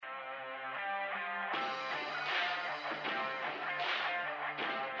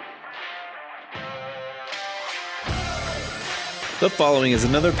The following is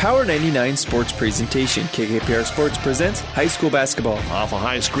another Power 99 sports presentation. KKPR Sports presents high school basketball. Off a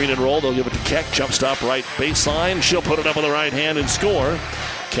high screen and roll, they'll give it to Keck. Jump stop right baseline. She'll put it up with the right hand and score.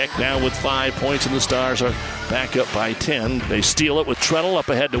 Keck now with 5 points, and the Stars are back up by 10. They steal it with Treadle up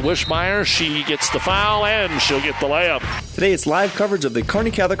ahead to Wishmeyer. She gets the foul, and she'll get the layup. Today it's live coverage of the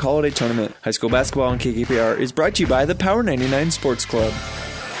Kearney Catholic Holiday Tournament. High school basketball on KKPR is brought to you by the Power 99 Sports Club.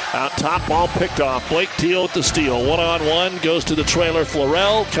 Out top, ball picked off. Blake Teal with the steal. One-on-one, goes to the trailer.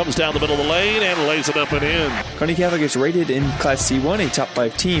 Florell comes down the middle of the lane and lays it up and in. Kearney Catholic is rated in Class C1, a top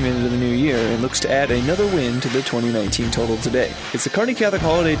 5 team into the new year, and looks to add another win to the 2019 total today. It's the Kearney Catholic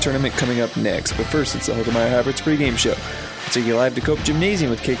Holiday Tournament coming up next, but first it's the Ogallala Hybrids pregame show. We'll take you live to Cope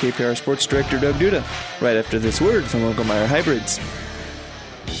Gymnasium with KKPR Sports Director Doug Duda, right after this word from Ogallala Hybrids.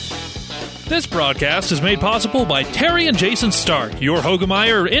 This broadcast is made possible by Terry and Jason Stark, your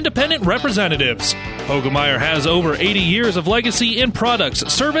Hogemeyer independent representatives. Hogemeyer has over 80 years of legacy in products,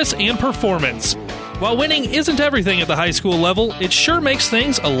 service, and performance. While winning isn't everything at the high school level, it sure makes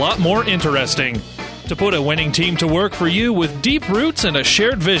things a lot more interesting. To put a winning team to work for you with deep roots and a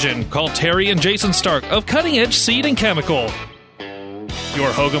shared vision, call Terry and Jason Stark of Cutting Edge Seed and Chemical.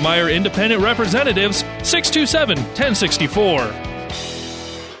 Your Hogemeyer independent representatives, 627-1064.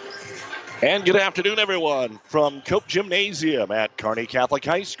 And good afternoon, everyone, from Cope Gymnasium at Kearney Catholic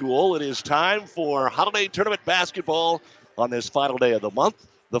High School. It is time for Holiday Tournament basketball on this final day of the month,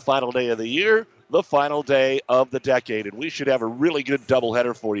 the final day of the year, the final day of the decade. And we should have a really good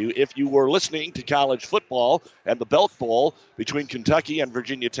doubleheader for you. If you were listening to college football and the Belt Bowl between Kentucky and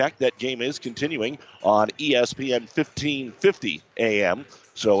Virginia Tech, that game is continuing on ESPN 1550 AM.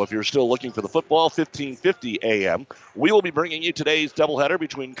 So if you're still looking for the football, 1550 AM. We will be bringing you today's doubleheader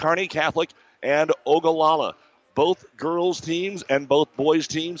between Kearney Catholic and Ogallala. Both girls' teams and both boys'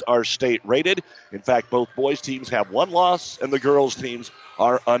 teams are state-rated. In fact, both boys' teams have one loss, and the girls' teams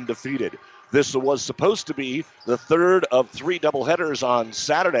are undefeated. This was supposed to be the third of 3 doubleheaders on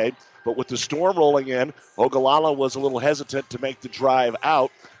Saturday, but with the storm rolling in, Ogallala was a little hesitant to make the drive out.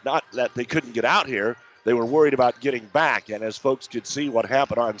 Not that they couldn't get out here. They were worried about getting back, and as folks could see what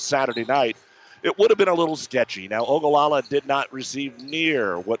happened on Saturday night, it would have been a little sketchy. Now, Ogallala did not receive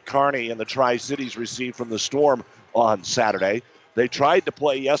near what Kearney and the Tri-Cities received from the storm on Saturday. They tried to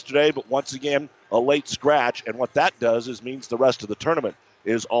play yesterday, but once again, a late scratch, and what that does is means the rest of the tournament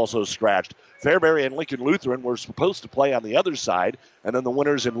is also scratched. Fairbury and Lincoln Lutheran were supposed to play on the other side, and then the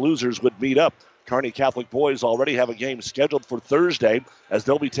winners and losers would meet up. Kearney Catholic boys already have a game scheduled for Thursday as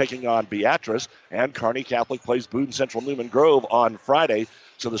they'll be taking on Beatrice, and Kearney Catholic plays Boone Central Newman Grove on Friday.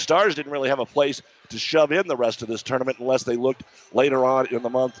 So the Stars didn't really have a place to shove in the rest of this tournament unless they looked later on in the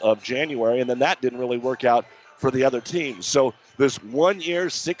month of January, and then that didn't really work out for the other teams. So this 1-year,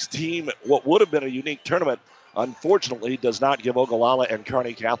 6-team, what would have been a unique tournament, unfortunately, does not give Ogallala and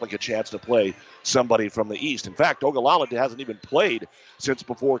Kearney Catholic a chance to play somebody from the East. In fact, Ogallala hasn't even played since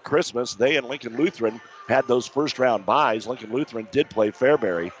before Christmas. They and Lincoln Lutheran had those first-round byes. Lincoln Lutheran did play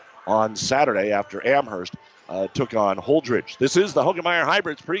Fairbury on Saturday after Amherst took on Holdridge. This is the Hogemeyer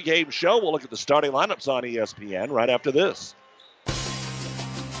Hybrids pregame show. We'll look at the starting lineups on ESPN right after this.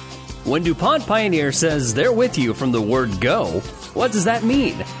 When DuPont Pioneer says they're with you from the word go, what does that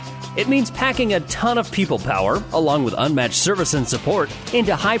mean? It means packing a ton of people power, along with unmatched service and support,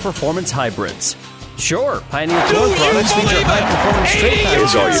 into high-performance hybrids. Sure, Pioneer Corn products feature high-performance straight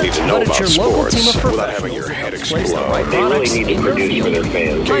It's all you need to know about sports without having your head place the explode. right products in your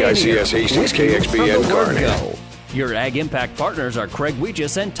field. KICS Hastings, KXB, and Kearney. Go. Your Ag Impact partners are Craig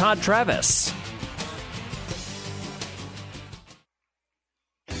Weegis and Todd Travis.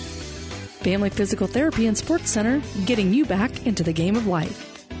 Family Physical Therapy and Sports Center, getting you back into the game of life.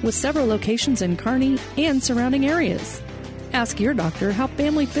 With several locations in Kearney and surrounding areas. Ask your doctor how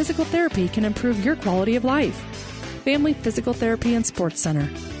Family Physical Therapy can improve your quality of life. Family Physical Therapy and Sports Center.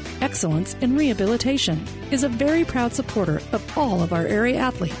 Excellence in Rehabilitation is a very proud supporter of all of our area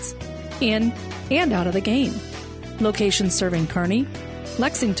athletes, in and out of the game. Locations serving Kearney,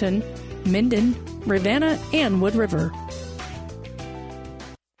 Lexington, Minden, Ravenna, and Wood River.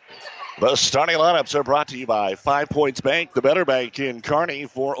 The starting lineups are brought to you by 5 Points Bank, the better bank in Kearney.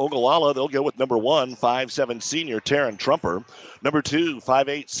 For Ogallala, they'll go with number 1, 5'7" senior Taryn Trumper. Number 2,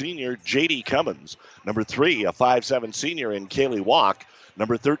 5'8" senior J.D. Cummins. Number 3, a 5'7" senior in Kaylee Walk.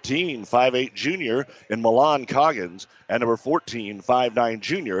 Number 13, 5'8" junior in Milan Coggins. And number 14, 5'9"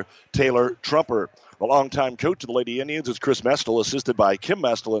 junior Taylor Trumper. The longtime coach of the Lady Indians is Chris Mestel, assisted by Kim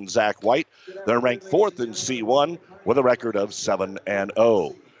Mestel and Zach White. They're ranked 4th in C1 with a record of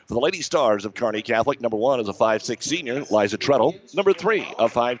 7-0. For the Lady Stars of Kearney Catholic, number 1 is a 5'6" senior, Liza Treadle. Number 3, a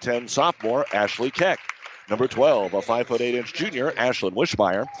 5'10" sophomore, Ashley Keck. Number 12, a 5'8" junior, Ashlyn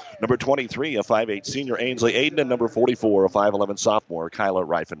Wishmeyer. Number 23, a 5'8" senior, Ainsley Aiden. And number 44, a 5'11" sophomore, Kyla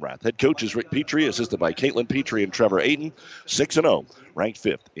Reifenrath. Head coach is Rick Petrie, assisted by Caitlin Petrie and Trevor Aiden. 6-0, ranked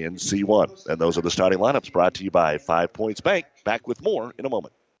 5th in C1. And those are the starting lineups brought to you by 5 Points Bank. Back with more in a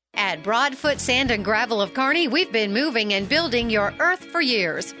moment. At Broadfoot Sand and Gravel of Kearney, we've been moving and building your earth for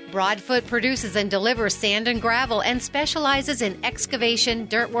years. Broadfoot produces and delivers sand and gravel and specializes in excavation,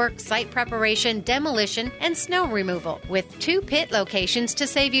 dirt work, site preparation, demolition, and snow removal, with 2 pit locations to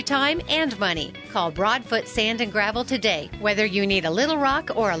save you time and money. Call Broadfoot Sand and Gravel today, whether you need a little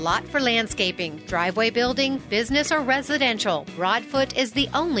rock or a lot for landscaping, driveway building, business, or residential. Broadfoot is the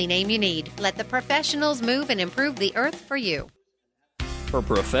only name you need. Let the professionals move and improve the earth for you. For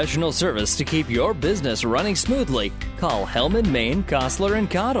professional service to keep your business running smoothly, call Hellman, Maine, Kostler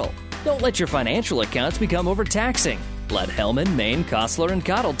 & Cottle. Don't let your financial accounts become overtaxing. Let Hellman, Maine, Kostler &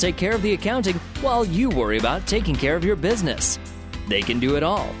 Cottle take care of the accounting while you worry about taking care of your business. They can do it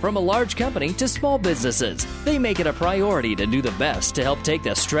all, from a large company to small businesses. They make it a priority to do the best to help take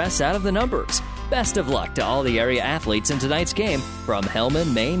the stress out of the numbers. Best of luck to all the area athletes in tonight's game from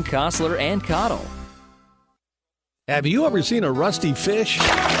Hellman, Maine, Kostler & Cottle. Have you ever seen a rusty fish?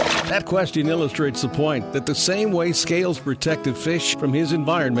 That question illustrates the point that the same way Scales protected fish from his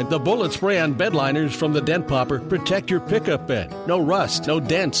environment, the bullet spray-on bed liners from the Dent Popper protect your pickup bed. No rust, no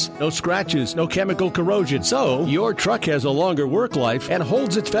dents, no scratches, no chemical corrosion. So, your truck has a longer work life and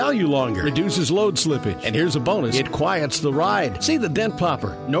holds its value longer, reduces load slippage. And here's a bonus, it quiets the ride. See the Dent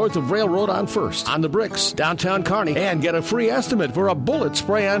Popper, north of Railroad on 1st, on the Bricks, downtown Kearney, and get a free estimate for a bullet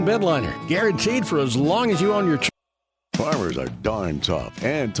spray-on bed liner. Guaranteed for as long as you own your truck. Farmers are darn tough,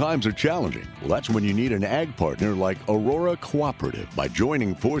 and times are challenging. Well, that's when you need an ag partner like Aurora Cooperative. By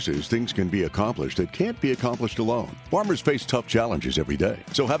joining forces, things can be accomplished that can't be accomplished alone. Farmers face tough challenges every day,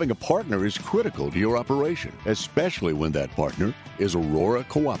 so having a partner is critical to your operation, especially when that partner is Aurora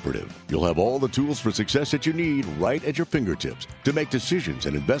Cooperative. You'll have all the tools for success that you need right at your fingertips to make decisions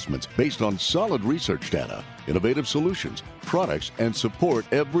and investments based on solid research data, innovative solutions, products, and support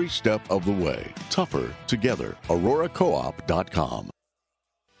every step of the way. Tougher together. AuroraCoop.com.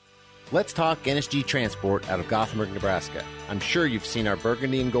 Let's talk NSG Transport out of Gothenburg, Nebraska. I'm sure you've seen our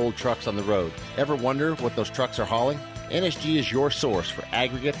burgundy and gold trucks on the road. Ever wonder what those trucks are hauling? NSG is your source for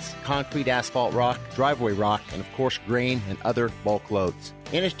aggregates, concrete, asphalt rock, driveway rock, and of course grain and other bulk loads.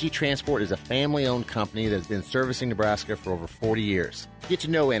 NSG Transport is a family-owned company that has been servicing Nebraska for over 40 years. Get to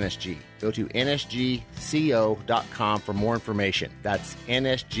know NSG. Go to nsgco.com for more information. That's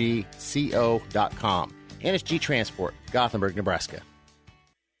nsgco.com. NSG Transport, Gothenburg, Nebraska.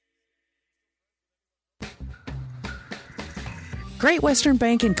 Great Western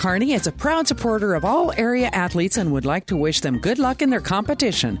Bank in Kearney is a proud supporter of all area athletes and would like to wish them good luck in their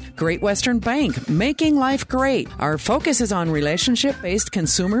competition. Great Western Bank, making life great. Our focus is on relationship-based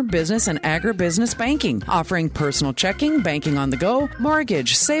consumer, business, and agribusiness banking, offering personal checking, banking on the go,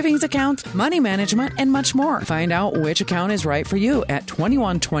 mortgage, savings accounts, money management, and much more. Find out which account is right for you at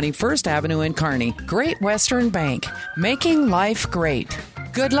 2120 First Avenue in Kearney. Great Western Bank, making life great.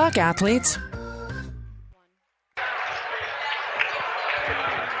 Good luck, athletes.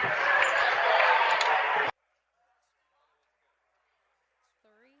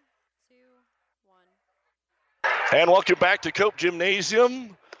 And welcome back to Cope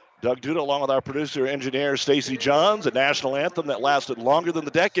Gymnasium. Doug Duda along with our producer engineer Stacy Johns, a national anthem that lasted longer than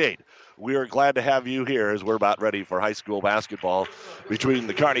the decade. We are glad to have you here as we're about ready for high school basketball between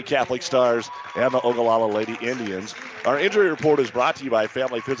the Kearney Catholic Stars and the Ogallala Lady Indians. Our injury report is brought to you by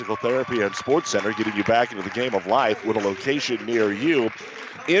Family Physical Therapy and Sports Center, getting you back into the game of life with a location near you.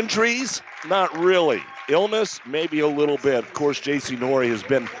 Injuries? Not really. Illness? Maybe a little bit. Of course, J.C. Norrie has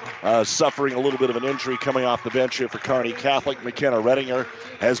been suffering a little bit of an injury coming off the bench here for Kearney Catholic. McKenna Redinger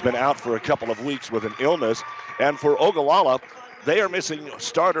has been out for a couple of weeks with an illness. And for Ogallala, they are missing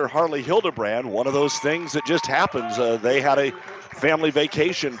starter Harley Hildebrand, one of those things that just happens. They had a family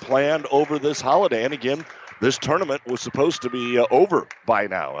vacation planned over this holiday. And again, this tournament was supposed to be over by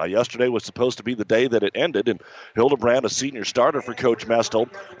now. Yesterday was supposed to be the day that it ended, and Hildebrand, a senior starter for Coach Mestel,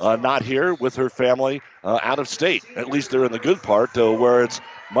 not here with her family out of state. At least they're in the good part where it's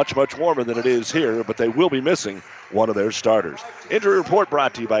much, much warmer than it is here, but they will be missing one of their starters. Injury report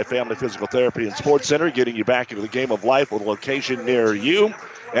brought to you by Family Physical Therapy and Sports Center, getting you back into the game of life with a location near you.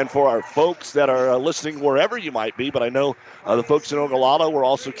 And for our folks that are listening wherever you might be, but I know the folks in Ogallala were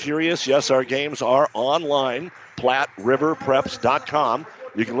also curious. Yes, our games are online, PlatteRiverPreps.com.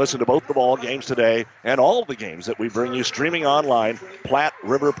 You can listen to both the ball games today and all of the games that we bring you streaming online,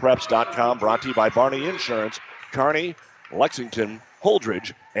 PlatteRiverPreps.com, brought to you by Barney Insurance, Kearney, Lexington,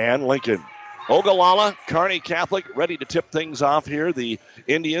 Holdridge, and Lincoln. Ogallala, Kearney Catholic ready to tip things off here. The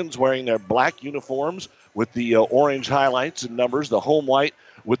Indians wearing their black uniforms with the orange highlights and numbers. The home white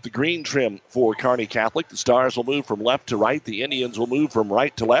with the green trim for Kearney Catholic. The Stars will move from left to right. The Indians will move from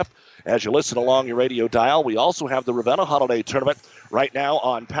right to left. As you listen along your radio dial, we also have the Ravenna Holiday Tournament right now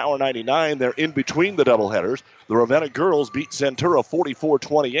on Power 99. They're in between the doubleheaders. The Ravenna girls beat Centura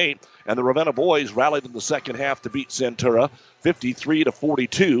 44-28, and the Ravenna boys rallied in the second half to beat Centura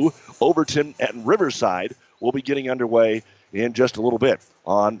 53-42. Overton and Riverside will be getting underway in just a little bit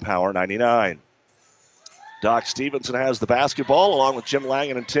on Power 99. Doc Stevenson has the basketball along with Jim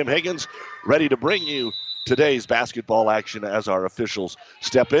Langen and Tim Higgins ready to bring you today's basketball action as our officials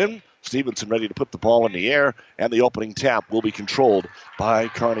step in. Stevenson ready to put the ball in the air, and the opening tap will be controlled by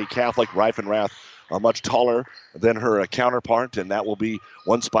Kearney Catholic. Reifenrath much taller than her counterpart, and that will be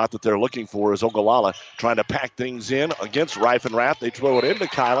one spot that they're looking for is Ogallala trying to pack things in against Reifenrath. They throw it into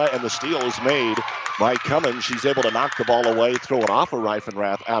Kyla, and the steal is made by Cummins. She's able to knock the ball away, throw it off of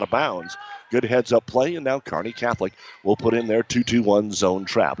Reifenrath out of bounds. Good heads-up play, and now Kearney Catholic will put in their 2-2-1 zone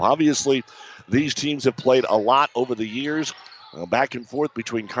trap. Obviously, these teams have played a lot over the years. Back and forth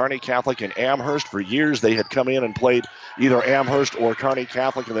between Kearney Catholic and Amherst. For years, they had come in and played either Amherst or Kearney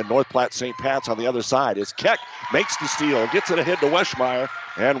Catholic, and then North Platte St. Pat's on the other side. As Keck makes the steal, gets it ahead to Wischmeyer,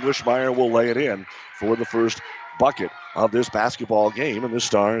 and Wischmeyer will lay it in for the first bucket of this basketball game, and the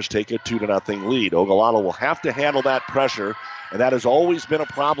Stars take a 2-0 lead. Ogallala will have to handle that pressure, and that has always been a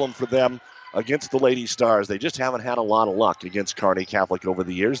problem for them against the Lady Stars. They just haven't had a lot of luck against Kearney Catholic over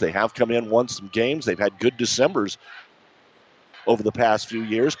the years. They have come in, won some games. They've had good Decembers over the past few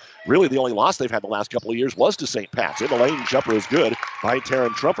years. Really, the only loss they've had the last couple of years was to St. Pat's. In the lane, jumper is good by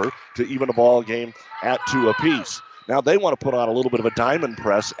Taryn Trumper to even a ball game at 2 apiece. Now they want to put on a little bit of a diamond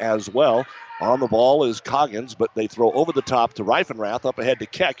press as well. On the ball is Coggins, but they throw over the top to Reifenrath. Up ahead to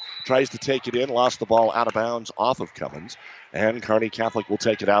Keck. Tries to take it in. Lost the ball out of bounds off of Cummins. And Kearney Catholic will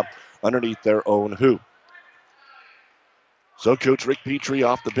take it out underneath their own hoop. So Coach Rick Petrie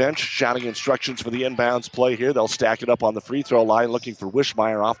off the bench, shouting instructions for the inbounds play here. They'll stack it up on the free throw line, looking for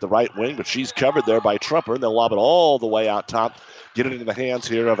Wischmeyer off the right wing, but she's covered there by Trumper, and they'll lob it all the way out top. Get it into the hands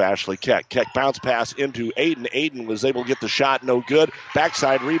here of Ashley Keck. Keck bounce pass into Aiden. Aiden was able to get the shot, no good.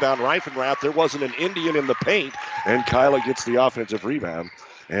 Backside rebound, Reifenrath. There wasn't an Indian in the paint, and Kyla gets the offensive rebound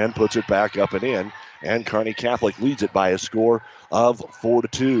and puts it back up and in. And Kearney Catholic leads it by a score of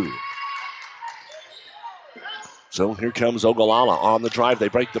 4-2. So here comes Ogallala on the drive. They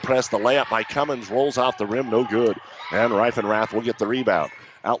break the press. The layup by Cummins rolls off the rim. No good. And Reifenrath will get the rebound.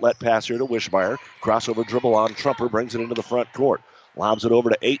 Outlet pass here to Wischmeyer. Crossover dribble on Trumper. Brings it into the front court. Lobs it over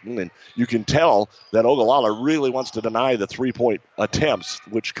to Ayton. And you can tell that Ogallala really wants to deny the three-point attempts,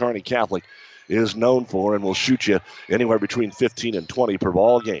 which Kearney Catholic is known for and will shoot you anywhere between 15 and 20 per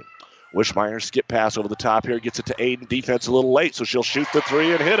ball game. Wischmeyer skip pass over the top here. Gets it to Ayton. Defense a little late, so she'll shoot the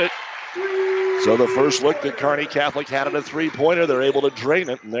three and hit it. So the first look that Kearney Catholic had at a three-pointer, they're able to drain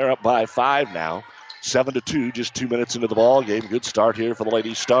it, and they're up by 5 now. 7-2, just 2 minutes into the ball game. Good start here for the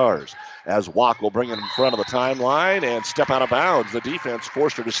Lady Stars. As Walk will bring it in front of the timeline and step out of bounds. The defense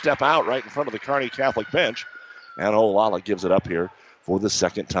forced her to step out right in front of the Kearney Catholic bench. And Ogallala gives it up here for the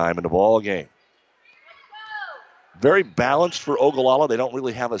second time in the ball game. Very balanced for Ogallala. They don't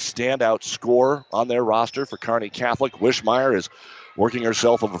really have a standout scorer on their roster. For Kearney Catholic, Wischmeyer is working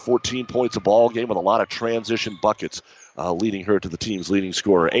herself over 14 points a ball game with a lot of transition buckets, leading her to the team's leading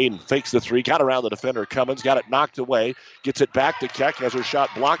scorer. Aiden fakes the three, got around the defender Cummins, got it knocked away, gets it back to Keck, has her shot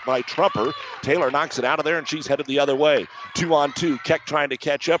blocked by Trumper. Taylor knocks it out of there, and she's headed the other way. 2-on-2, Keck trying to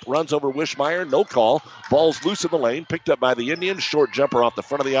catch up, runs over Wischmeyer, no call. Ball's loose in the lane, picked up by the Indians. Short jumper off the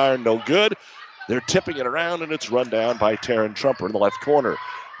front of the iron, no good. They're tipping it around, and it's run down by Taryn Trumper in the left corner.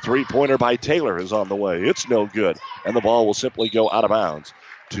 Three-pointer by Taylor is on the way. It's no good. And the ball will simply go out of bounds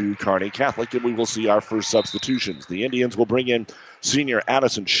to Kearney Catholic, and we will see our first substitutions. The Indians will bring in senior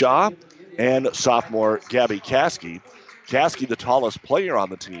Addison Shaw and sophomore Gabby Caskey. Caskey, the tallest player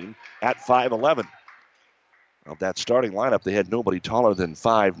on the team, at 5'11". Of that starting lineup, they had nobody taller than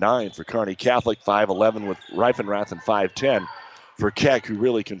 5'9" for Kearney Catholic, 5'11" with Reifenrath, and 5'10" for Keck, who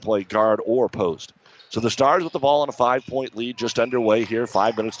really can play guard or post. So the Stars with the ball on a 5-point lead just underway here.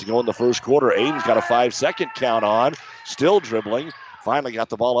 5 minutes to go in the first quarter. Aiden's got a 5-second count on. Still dribbling. Finally got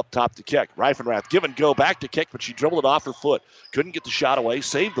the ball up top to Keck. Reifenrath give and go back to Keck, but she dribbled it off her foot. Couldn't get the shot away.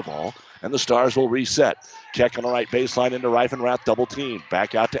 Saved the ball. And the Stars will reset. Keck on the right baseline into Reifenrath. Double team.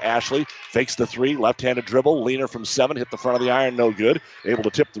 Back out to Ashley. Fakes the three. Left-handed dribble. Leaner from 7. Hit the front of the iron. No good. Able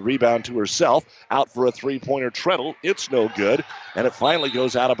to tip the rebound to herself. Out for a three-pointer treadle. It's no good. And it finally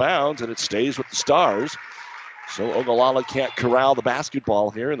goes out of bounds, and it stays with the Stars. So Ogallala can't corral the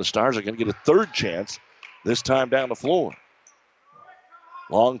basketball here, and the Stars are going to get a third chance, this time down the floor.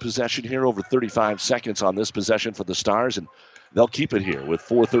 Long possession here, over 35 seconds on this possession for the Stars, and they'll keep it here with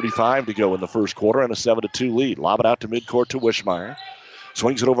 4:35 to go in the first quarter and a 7-2 lead. Lob it out to midcourt to Wishmeyer.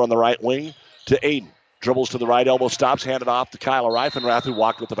 Swings it over on the right wing to Aiden. Dribbles to the right elbow, stops, handed off to Kyla Reifenrath, who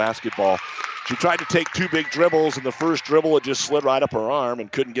walked with the basketball. She tried to take two big dribbles, and the first dribble, it just slid right up her arm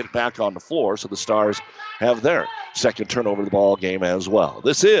and couldn't get it back on the floor, so the Stars have their second turnover of the ball game as well.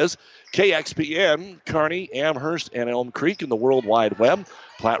 This is KXPN, Kearney, Amherst, and Elm Creek in the World Wide Web.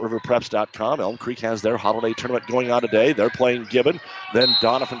 PlatteRiverPreps.com. Elm Creek has their holiday tournament going on today. They're playing Gibbon. Then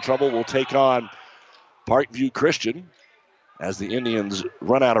Donovan Trumbull will take on Parkview Christian as the Indians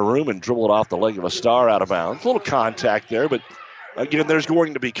run out of room and dribble it off the leg of a Star out of bounds. A little contact there, but again, there's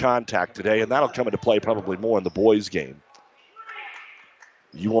going to be contact today, and that'll come into play probably more in the boys' game.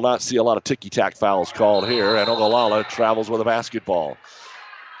 You will not see a lot of ticky-tack fouls called here, and Ogallala travels with a basketball.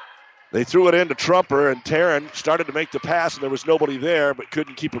 They threw it into Trumper, and Taryn started to make the pass, and there was nobody there, but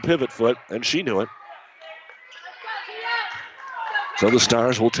couldn't keep her pivot foot, and she knew it. So the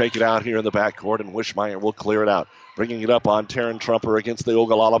Stars will take it out here in the backcourt, and Wishmeyer will clear it out. Bringing it up on Taryn Trumper against the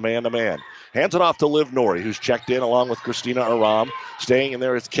Ogallala man-to-man. Hands it off to Liv Norrie, who's checked in along with Christina Aram. Staying in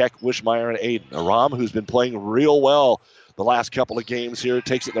there is Keck, Wishmeyer, and Aiden. Aram, who's been playing real well the last couple of games here,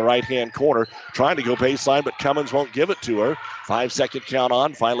 takes it in the right-hand corner, trying to go baseline, but Cummins won't give it to her. 5-second count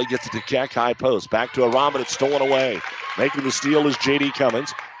on, finally gets it to Keck, high post. Back to Aram, and it's stolen away. Making the steal is J.D.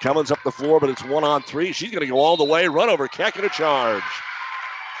 Cummins. Cummins up the floor, but it's 1-on-3. She's going to go all the way, run over Keck and a charge.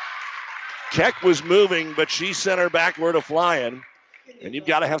 Keck was moving, but she sent her backward a flying. And you've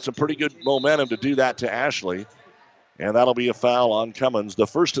got to have some pretty good momentum to do that to Ashley. And that'll be a foul on Cummins, the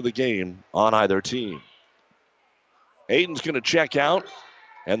first of the game on either team. Aiden's going to check out,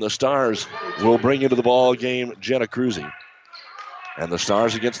 and the Stars will bring into the ball game Jenna Cruzy. And the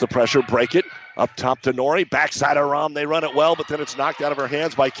Stars against the pressure break it. Up top to Norrie. Backside of Rom. They run it well, but then it's knocked out of her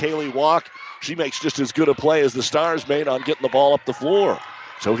hands by Kaylee Walk. She makes just as good a play as the Stars made on getting the ball up the floor.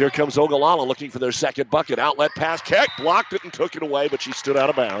 So here comes Ogallala looking for their second bucket. Outlet pass. Keck blocked it and took it away, but she stood out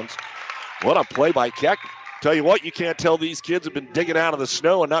of bounds. What a play by Keck. Tell you what, you can't tell these kids have been digging out of the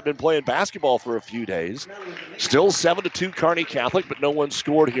snow and not been playing basketball for a few days. Still 7-2 Kearney Catholic, but no one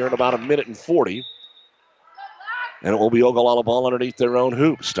scored here in about 1:40. And it will be Ogallala ball underneath their own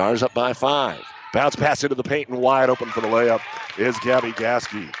hoop. Stars up by 5. Bounce pass into the paint and wide open for the layup is Gabby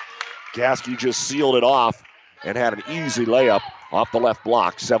Gasky. Gasky just sealed it off and had an easy layup off the left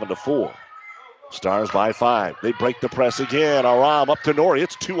block, 7-4. Stars by 5. They break the press again. Aram up to Norrie.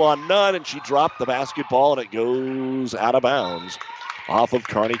 It's 2-on-none, and she dropped the basketball, and it goes out of bounds off of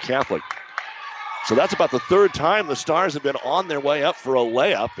Kearney Catholic. So that's about the third time the Stars have been on their way up for a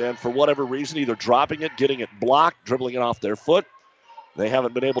layup, and for whatever reason, either dropping it, getting it blocked, dribbling it off their foot, they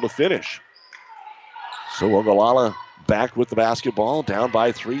haven't been able to finish. So Ogallala back with the basketball, down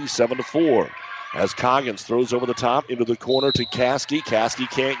by 3, 7-4. As Coggins throws over the top into the corner to Caskey. Caskey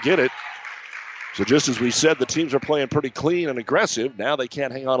can't get it. So just as we said, the teams are playing pretty clean and aggressive. Now they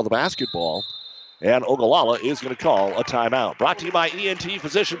can't hang on to the basketball. And Ogallala is going to call a timeout. Brought to you by ENT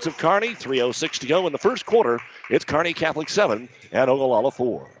Physicians of Kearney. 3:06 to go in the first quarter. It's Kearney Catholic 7 and Ogallala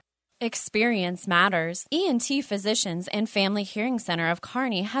 4. Experience matters. ENT Physicians and Family Hearing Center of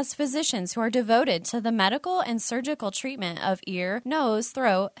Kearney has physicians who are devoted to the medical and surgical treatment of ear, nose,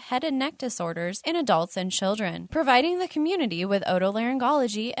 throat, head and neck disorders in adults and children, providing the community with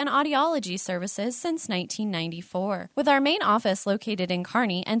otolaryngology and audiology services since 1994. With our main office located in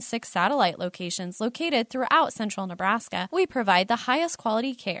Kearney and 6 satellite locations located throughout central Nebraska, we provide the highest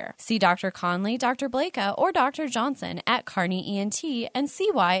quality care. See Dr. Conley, Dr. Blaka, or Dr. Johnson at Kearney ENT and see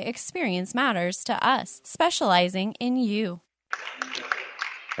why experience matters to us, specializing in you.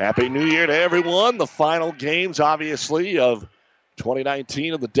 Happy New Year to everyone. The final games, obviously, of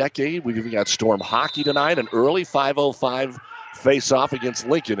 2019 of the decade. We've even got Storm Hockey tonight, an early 5:05 face-off against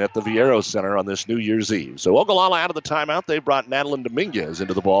Lincoln at the Viero Center on this New Year's Eve. So Ogallala out of the timeout. They brought Madeline Dominguez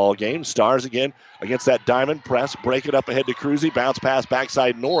into the ball game. Stars again against that diamond press. Break it up ahead to Cruzy. Bounce pass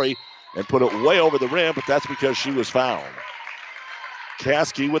backside Norrie and put it way over the rim, but that's because she was fouled.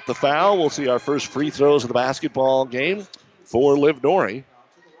 Caskey with the foul. We'll see our first free throws of the basketball game for Liv Norrie.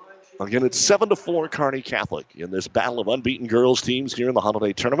 Again, it's 7-4 Kearney Catholic in this battle of unbeaten girls teams here in the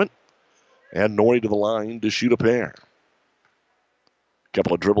holiday tournament. And Norrie to the line to shoot a pair.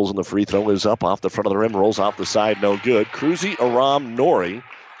 Couple of dribbles and the free throw is up off the front of the rim, rolls off the side, no good. Cruzy, Aram, Norrie,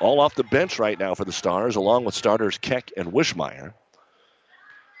 all off the bench right now for the Stars, along with starters Keck and Wishmeyer.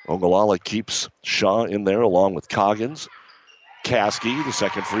 Ogallala keeps Shaw in there along with Coggins. Caskey, the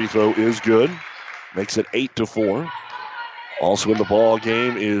second free throw is good. Makes it 8-4. Also in the ball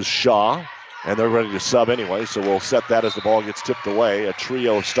game is Shaw, and they're ready to sub anyway, so we'll set that as the ball gets tipped away. A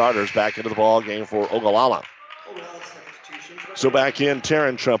trio of starters back into the ball game for Ogallala. So back in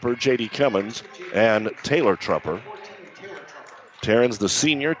Taryn Trumper, J.D. Cummins, and Taylor Trumper. Taryn's the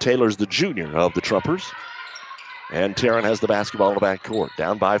senior, Taylor's the junior of the Trumpers. And Taryn has the basketball in the backcourt.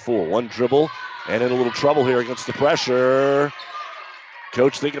 Down by 4. One dribble, and in a little trouble here against the pressure.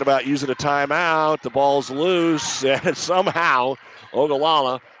 Coach thinking about using a timeout. The ball's loose, and somehow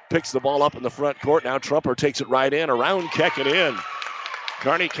Ogallala picks the ball up in the front court. Now Trumper takes it right in, around Keck and in.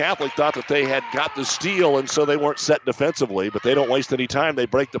 Kearney Catholic thought that they had got the steal, and so they weren't set defensively, but they don't waste any time. They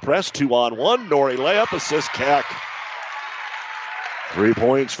break the press. 2-on-1. Norrie layup, assist Keck. 3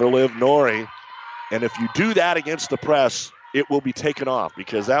 points for Liv Norrie. And if you do that against the press, it will be taken off,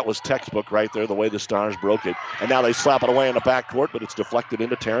 because that was textbook right there, the way the Stars broke it. And now they slap it away in the backcourt, but it's deflected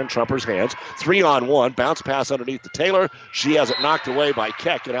into Taryn Trumper's hands. 3-on-1. Bounce pass underneath to Taylor. She has it knocked away by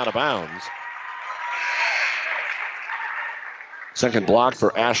Keck and out of bounds. Second block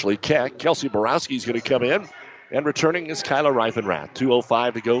for Ashley Keck. Kelsey Borowski's going to come in. And returning is Kyla Reifenrath.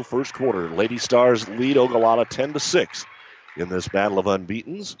 2:05 to go, first quarter. Lady Stars lead Ogallala 10-6 in this battle of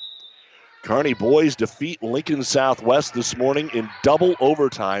unbeatens. Kearney boys defeat Lincoln Southwest this morning in double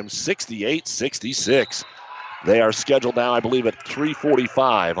overtime, 68-66. They are scheduled now, I believe, at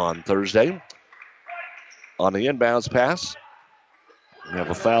 3:45 on Thursday. On the inbounds pass, we have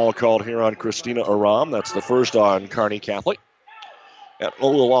a foul called here on Christina Aram. That's the first on Kearney Catholic. At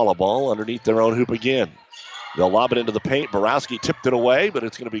Ogallala ball underneath their own hoop again. They'll lob it into the paint. Borowski tipped it away, but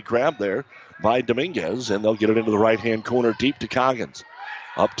it's going to be grabbed there by Dominguez, and they'll get it into the right-hand corner deep to Coggins.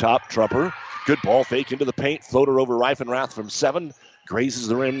 Up top, Trumper. Good ball fake into the paint. Floater over Reifenrath from 7. Grazes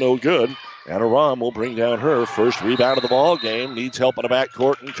the rim, no good. And Aram will bring down her first rebound of the ball game. Needs help in the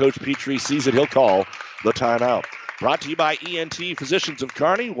backcourt, and Coach Petrie sees it. He'll call the timeout. Brought to you by ENT Physicians of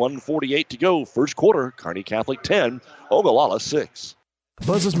Kearney. 1:48 to go, first quarter. Kearney Catholic 10, Ogallala 6.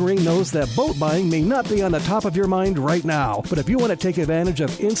 Buzz's Marine knows that boat buying may not be on the top of your mind right now, but if you want to take advantage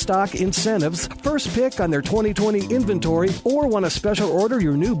of in-stock incentives, first pick on their 2020 inventory, or want to special order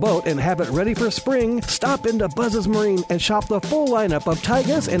your new boat and have it ready for spring, stop into Buzz's Marine and shop the full lineup of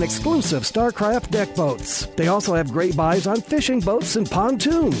Tigers and exclusive StarCraft deck boats. They also have great buys on fishing boats and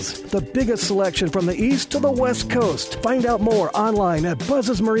pontoons. The biggest selection from the east to the west coast. Find out more online at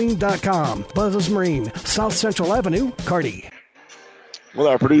buzzesmarine.com. Buzz's Marine, South Central Avenue, Kearney. With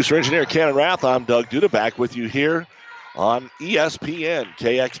our producer engineer Cannon Rath, I'm Doug Duda, back with you here on ESPN,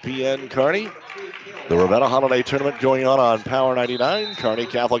 KXPN Kearney. The Ravenna Holiday Tournament going on Power 99. Kearney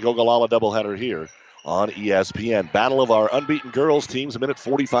Catholic Ogallala doubleheader here on ESPN. Battle of our unbeaten girls teams.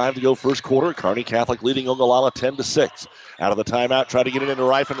 1:45 to go, first quarter. Kearney Catholic leading Ogallala 10-6. Out of the timeout, try to get it into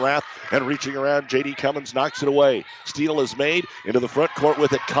Reifenrath, and reaching around, J.D. Cummins knocks it away. Steal is made into the front court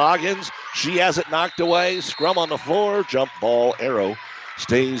with it. Coggins, she has it knocked away. Scrum on the floor, jump ball, arrow.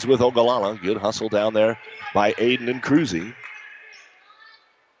 Stays with Ogallala. Good hustle down there by Aiden and Cruzy.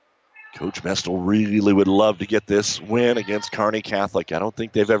 Coach Mestel really would love to get this win against Kearney Catholic. I don't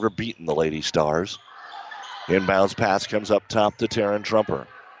think they've ever beaten the Lady Stars. Inbounds pass comes up top to Taryn Trumper.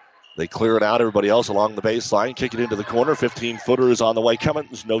 They clear it out. Everybody else along the baseline. Kick it into the corner. 15-footer is on the way.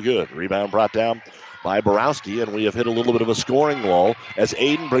 Cummins, no good. Rebound brought down by Borowski, and we have hit a little bit of a scoring lull as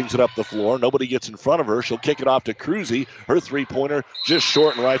Aiden brings it up the floor. Nobody gets in front of her. She'll kick it off to Cruzy. Her three-pointer just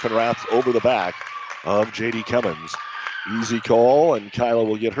short, and Reifenrath over the back of J.D. Cummins. Easy call, and Kyla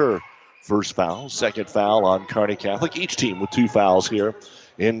will get her first foul. Second foul on Kearney Catholic. Each team with 2 fouls here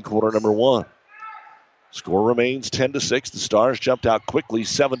in quarter number 1. Score remains 10-6. The Stars jumped out quickly,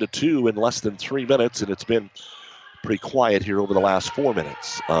 7-2 in less than 3 minutes, and it's been pretty quiet here over the last 4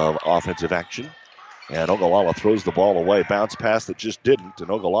 minutes of offensive action. And Ogallala throws the ball away. Bounce pass that just didn't. And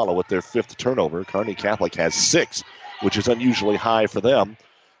Ogallala with their 5th turnover. Kearney Catholic has 6, which is unusually high for them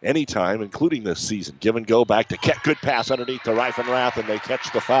anytime, including this season. Give and go back to Keck. Good pass underneath to Reifenrath, and they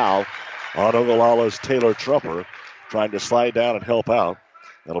catch the foul on Ogallala's Taylor Trumper, trying to slide down and help out.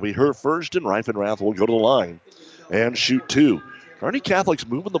 That'll be her first, and Reifenrath will go to the line and shoot 2. Kearney Catholic's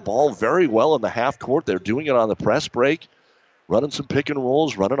moving the ball very well in the half court. They're doing it on the press break. Running some pick and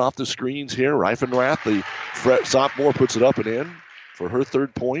rolls, running off the screens here. Reifenrath, the sophomore, puts it up and in for her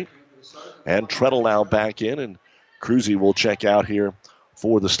 3rd point. And Treadle now back in, and Cruzy will check out here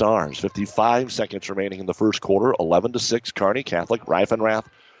for the Stars. 55 seconds remaining in the first quarter. 11-6, Kearney Catholic. Reifenrath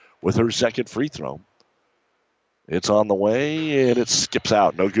with her 2nd free throw. It's on the way, and it skips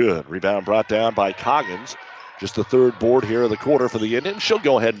out. No good. Rebound brought down by Coggins. Just the third board here of the quarter for the Indians. She'll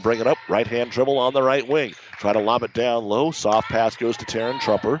go ahead and bring it up. Right-hand dribble on the right wing. Try to lob it down low. Soft pass goes to Taryn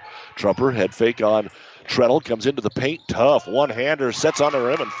Trumper. Trumper, head fake on Treadle. Comes into the paint. Tough. One-hander. Sets on the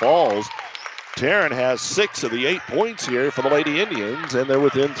rim and falls. Taryn has 6 of the 8 points here for the Lady Indians, and they're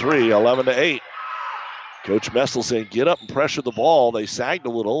within 3, 11-8. Coach Messel saying, get up and pressure the ball. They sagged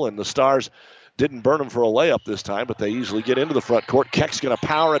a little, and the Stars didn't burn them for a layup this time, but they easily get into the front court. Keck's going to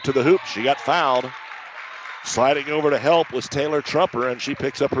power it to the hoop. She got fouled. Sliding over to help was Taylor Trumper, and she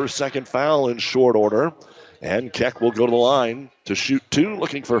picks up her second foul in short order. And Keck will go to the line to shoot 2,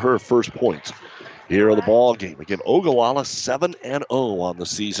 looking for her first points here of the ball game. Again, Ogallala 7-0 on the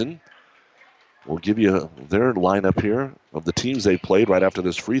season. We'll give you their lineup here of the teams they played right after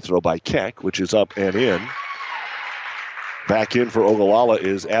this free throw by Keck, which is up and in. Back in for Ogallala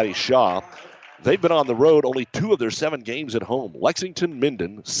is Addie Shaw. They've been on the road only 2 of their 7 games at home. Lexington,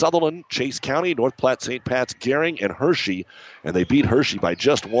 Minden, Sutherland, Chase County, North Platte, St. Pat's, Gering, and Hershey. And they beat Hershey by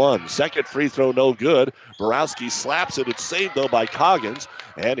just 1. Second free throw, no good. Borowski slaps it. It's saved, though, by Coggins.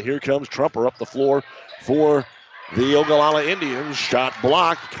 And here comes Trumper up the floor for the Ogallala Indians. Shot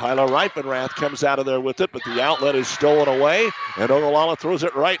blocked. Kyla Reifenrath comes out of there with it, but the outlet is stolen away, and Ogallala throws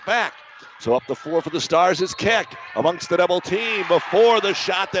it right back. So up the floor for the Stars is Keck amongst the double team before the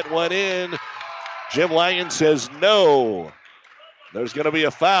shot that went in. Jim Langen says no. There's going to be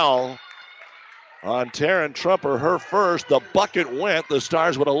a foul on Taryn Trumper, her first. The bucket went. The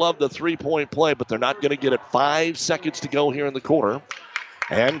Stars would have loved the three-point play, but they're not going to get it. 5 seconds to go here in the quarter.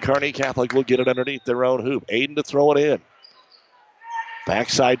 And Kearney Catholic will get it underneath their own hoop. Aiden to throw it in.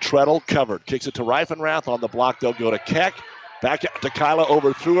 Backside Treadle covered. Kicks it to Reifenrath. On the block, they'll go to Keck. Back to Kyla,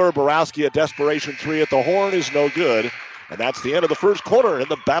 overthrew her. Borowski, a desperation 3 at the horn is no good. And that's the end of the first quarter in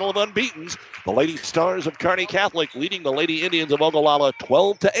the Battle of Unbeatens. The Lady Stars of Kearney Catholic leading the Lady Indians of Ogallala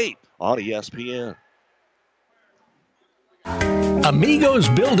 12-8 on ESPN. Amigos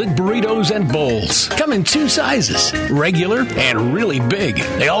Build-It Burritos and Bowls come in 2 sizes, regular and really big.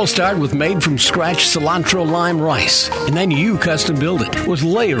 They all start with made-from-scratch cilantro lime rice, and then you custom build it with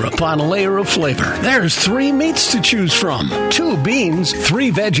layer upon layer of flavor. There's 3 meats to choose from, 2 beans,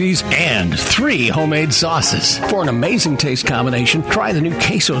 3 veggies, and 3 homemade sauces. For an amazing taste combination, try the new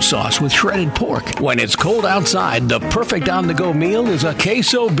queso sauce with shredded pork. When it's cold outside, the perfect on-the-go meal is a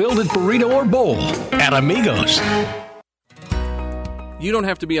queso Build-It Burrito or bowl at Amigos. You don't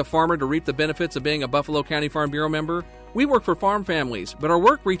have to be a farmer to reap the benefits of being a Buffalo County Farm Bureau member. We work for farm families, but our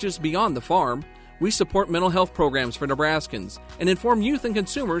work reaches beyond the farm. We support mental health programs for Nebraskans and inform youth and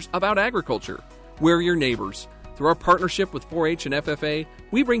consumers about agriculture. We're your neighbors. Through our partnership with 4-H and FFA,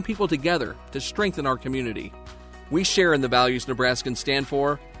 we bring people together to strengthen our community. We share in the values Nebraskans stand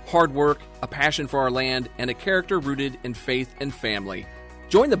for: hard work, a passion for our land, and a character rooted in faith and family.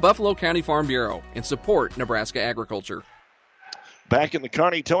 Join the Buffalo County Farm Bureau and support Nebraska agriculture. Back in the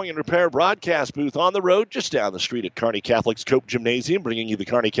Kearney Towing and Repair broadcast booth on the road, just down the street at Kearney Catholic's Cope Gymnasium, bringing you the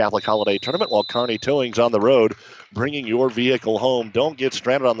Kearney Catholic Holiday Tournament, while Kearney Towing's on the road, bringing your vehicle home. Don't get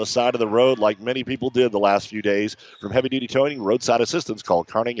stranded on the side of the road like many people did the last few days. From heavy-duty towing, roadside assistance, call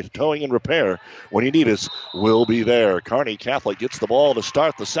Kearney Towing and Repair. When you need us, we'll be there. Kearney Catholic gets the ball to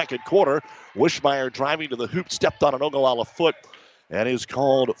start the second quarter. Wishmeyer driving to the hoop, stepped on an Ogallala foot, and is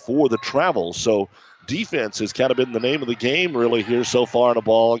called for the travel. So defense has kind of been the name of the game really here so far in the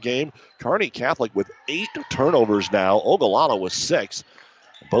ball game. Kearney Catholic with 8 turnovers now. Ogallala with 6.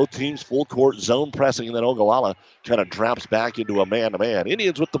 Both teams full court zone pressing, and then Ogallala kind of drops back into a man-to-man.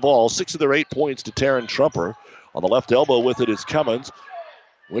 Indians with the ball, 6 of their 8 points to Taryn Trumper. On the left elbow with it is Cummins.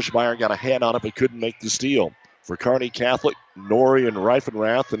 Wishmeyer got a hand on it but couldn't make the steal. For Kearney Catholic, Nori and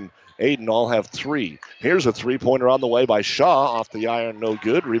Reifenrath and Aiden all have 3. Here's a three-pointer on the way by Shaw. Off the iron, no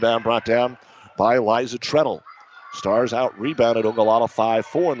good. Rebound brought down by Liza Treadle. Stars out rebounded Ogallala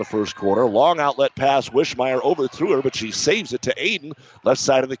 5-4 in the first quarter. Long outlet pass. Wishmeyer overthrew her, but she saves it to Aiden. Left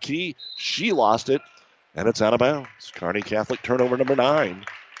side of the key. She lost it, and it's out of bounds. Kearney Catholic turnover number 9.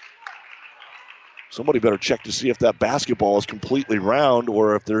 Somebody better check to see if that basketball is completely round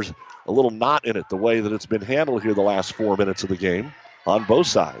or if there's a little knot in it the way that it's been handled here the last 4 minutes of the game on both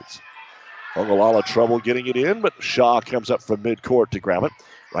sides. Ogallala trouble getting it in, but Shaw comes up from midcourt to grab it.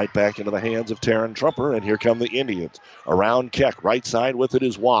 Right back into the hands of Taryn Trumper, and here come the Indians. Around Keck, right side with it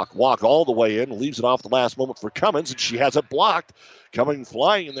is Walk. Walk all the way in, leaves it off the last moment for Cummins, and she has it blocked. Coming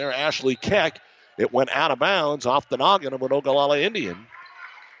flying in there, Ashley Keck. It went out of bounds off the noggin of an Ogallala Indian.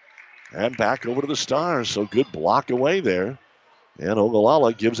 And back over to the Stars, so good block away there. And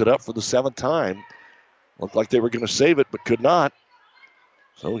Ogallala gives it up for the 7th time. Looked like they were going to save it, but could not.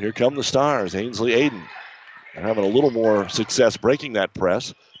 So here come the Stars. Ainsley Aiden They're having a little more success breaking that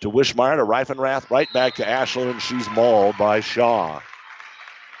press. To Wishmeyer, to Reifenrath, right back to Ashland, and she's mauled by Shaw.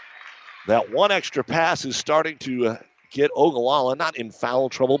 That one extra pass is starting to get Ogallala not in foul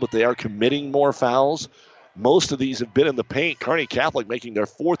trouble, but they are committing more fouls. Most of these have been in the paint. Kearney Catholic making their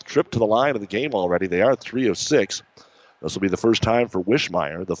 4th trip to the line of the game already. They are 3 of 6. This will be the first time for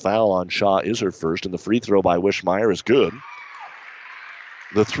Wishmeyer. The foul on Shaw is her first, and the free throw by Wishmeyer is good.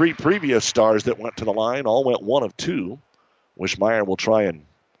 The 3 previous Stars that went to the line all went 1 of 2. Wishmeyer will try and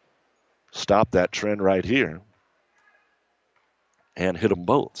stop that trend right here and hit them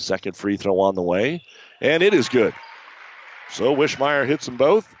both. Second free throw on the way, and it is good. So Wishmeyer hits them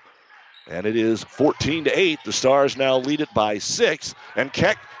both, and it is 14-8. The Stars now lead it by 6, and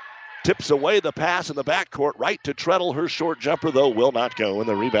Keck tips away the pass in the backcourt right to Treadle. Her short jumper, though, will not go, and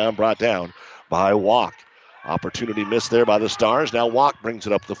the rebound brought down by Walk. Opportunity missed there by the Stars. Now Walk brings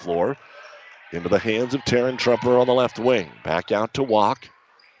it up the floor into the hands of Taryn Trumper on the left wing. Back out to Walk.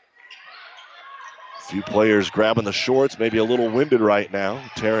 A few players grabbing the shorts, maybe a little winded right now.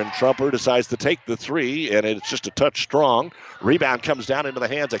 Taryn Trumper decides to take the 3, and it's just a touch strong. Rebound comes down into the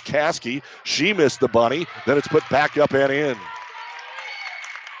hands of Caskey. She missed the bunny. Then it's put back up and in.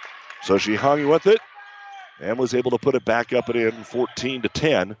 So she hung with it and was able to put it back up and in.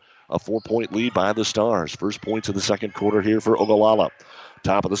 14-10. A 4-point lead by the Stars. First points of the second quarter here for Ogallala.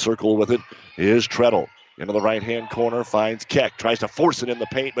 Top of the circle with it is Treadle. Into the right-hand corner, finds Keck. Tries to force it in the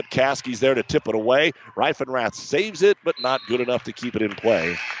paint, but Caskey's there to tip it away. Reifenrath saves it, but not good enough to keep it in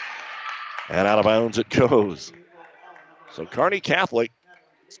play. And out of bounds it goes. So Kearney Catholic,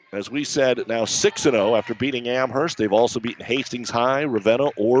 as we said, now 6-0 after beating Amherst. They've also beaten Hastings High, Ravenna,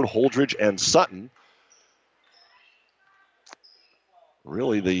 Ord, Holdridge, and Sutton.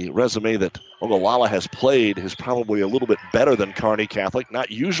 Really, the resume that Ogallala has played is probably a little bit better than Kearney Catholic. Not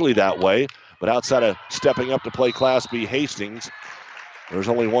usually that way, but outside of stepping up to play Class B Hastings, there's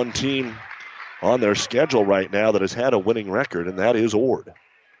only one team on their schedule right now that has had a winning record, and that is Ord.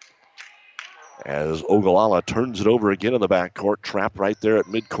 As Ogallala turns it over again in the backcourt, trapped right there at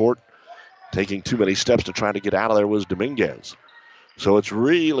midcourt, taking too many steps to try to get out of there was Dominguez. So it's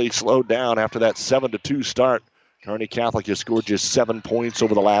really slowed down after that 7-2 start. Kearney Catholic has scored just 7 points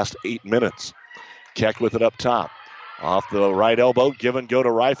over the last 8 minutes. Keck with it up top. Off the right elbow, give and go to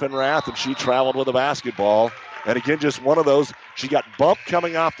Reifenrath, and she traveled with the basketball. And again, just one of those. She got bumped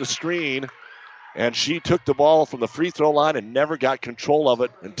coming off the screen, and she took the ball from the free throw line and never got control of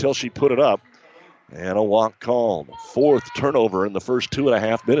it until she put it up. And a walk called. 4th turnover in the first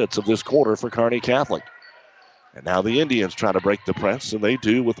 2.5 minutes of this quarter for Kearney Catholic. And now the Indians try to break the press, and they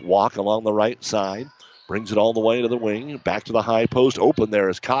do with Walk along the right side. Brings it all the way to the wing. Back to the high post. Open there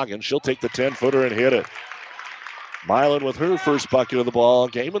is Coggins. She'll take the 10-footer and hit it. Milan with her first bucket of the ball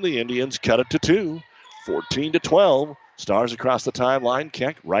game, and the Indians cut it to 2. 14-12. Stars across the timeline.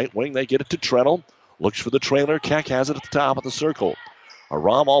 Keck, right wing. They get it to Treadle. Looks for the trailer. Keck has it at the top of the circle.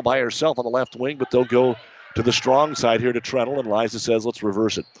 Aram all by herself on the left wing, but they'll go to the strong side here to Treadle, and Liza says, let's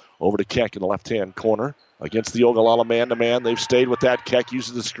reverse it. Over to Keck in the left-hand corner. Against the Ogallala man-to-man. They've stayed with that. Keck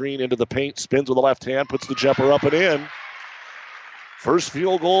uses the screen into the paint, spins with the left hand, puts the jumper up and in. First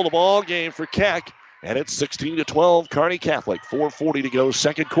field goal of the ball game for Keck, and it's 16-12, Kearney Catholic. 4:40 to go,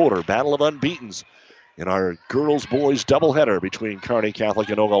 second quarter. Battle of unbeatens in our girls-boys doubleheader between Kearney Catholic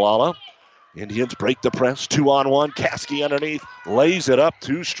and Ogallala. Indians break the press, 2-on-1. Caskey underneath, lays it up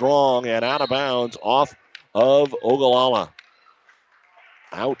too strong and out of bounds off of Ogallala.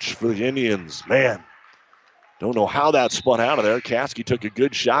 Ouch for the Indians. Man. Don't know how that spun out of there. Caskey took a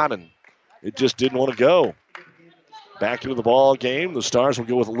good shot, and it just didn't want to go. Back into the ball game. The Stars will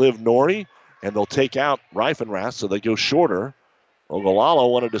go with Liv Norrie, and they'll take out Reifenrath, so they go shorter. Ogallala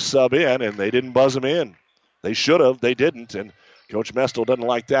wanted to sub in, and they didn't buzz him in. They should have. They didn't, and Coach Mestel doesn't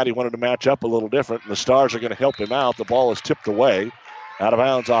like that. He wanted to match up a little different, and the Stars are going to help him out. The ball is tipped away, out of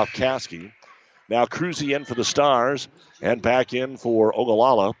bounds off Caskey. Now Cruzy in for the Stars, and back in for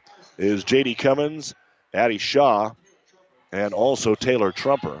Ogallala is J.D. Cummins, Addie Shaw, and also Taylor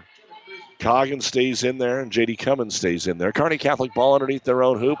Trumper. Coggins stays in there, and J.D. Cummins stays in there. Kearney Catholic ball underneath their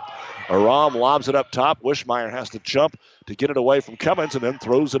own hoop. Aram lobs it up top. Wishmeyer has to jump to get it away from Cummins and then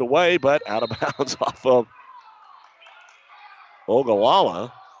throws it away, but out of bounds off of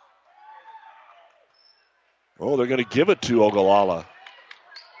Ogallala. Oh, they're going to give it to Ogallala.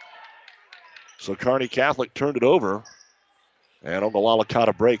 So Kearney Catholic turned it over, and Ogallala caught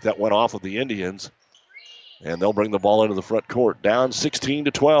a break that went off of the Indians. And they'll bring the ball into the front court. Down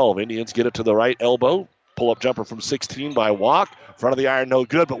 16-12. Indians get it to the right elbow. Pull-up jumper from 16 by Walk. Front of the iron, no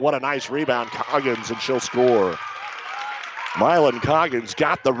good, but what a nice rebound. Coggins, and she'll score. Mylan Coggins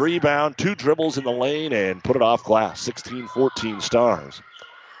got the rebound, 2 dribbles in the lane, and put it off glass. 16-14 Stars.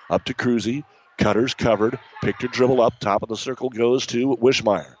 Up to Cruzy. Cutters covered. Picked her dribble up. Top of the circle goes to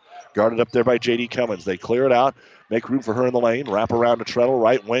Wishmeyer. Guarded up there by J.D. Cummins. They clear it out. Make room for her in the lane. Wrap around to Treadle.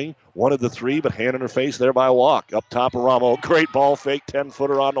 Right wing. Wanted the 3, but hand in her face there by Walk. Up top of Ramo. Great ball fake.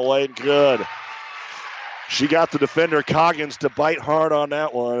 10-footer on the way. Good. She got the defender Coggins to bite hard on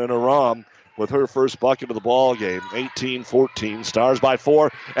that one. And Aram with her first bucket of the ball game. 18-14. Stars by 4.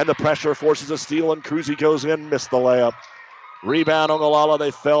 And the pressure forces a steal. And Cruzy goes in. Missed the layup. Rebound Ogallala.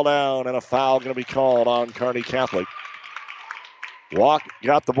 They fell down. And a foul going to be called on Kearney Catholic. Walk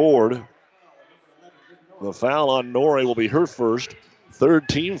got the board. The foul on Norrie will be her first. 3rd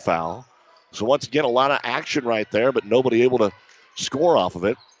team foul. So once again, a lot of action right there, but nobody able to score off of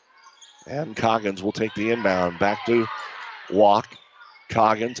it. And Coggins will take the inbound. Back to Walk.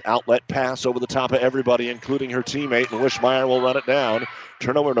 Coggins, outlet pass over the top of everybody, including her teammate, and Wishmeyer will run it down.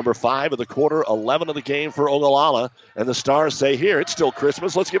 Turnover number 5 of the quarter, 11 of the game for Ogallala. And the Stars say, here, it's still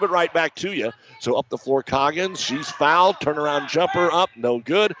Christmas. Let's give it right back to you. So up the floor, Coggins. She's fouled. Turnaround jumper up. No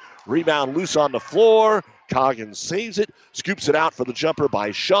good. Rebound loose on the floor. Coggins saves it. Scoops it out for the jumper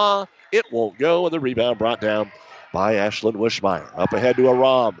by Shaw. It won't go. And the rebound brought down by Ashlyn Wishmeyer. Up ahead to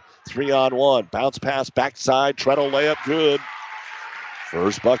Aram. 3-on-1. Bounce pass backside. Treadle layup good.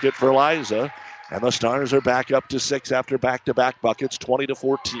 First bucket for Liza. And the Stars are back up to 6 after back-to-back buckets.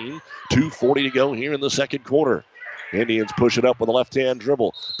 20-14. 2:40 to go here in the second quarter. Indians push it up with a left-hand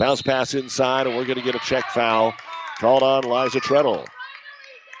dribble. Bounce pass inside, and we're going to get a check foul called on Liza Treadle.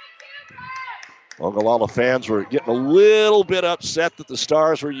 Ogallala fans were getting a little bit upset that the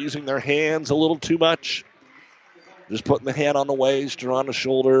Stars were using their hands a little too much. Just putting the hand on the waist or on the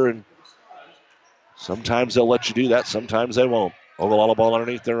shoulder, and sometimes they'll let you do that, sometimes they won't. Ogallala ball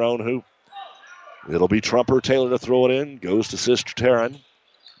underneath their own hoop. It'll be Trumper. Taylor to throw it in. Goes to Sister Taryn.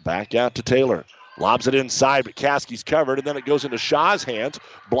 Back out to Taylor. Lobs it inside, but Caskey's covered, and then it goes into Shaw's hands.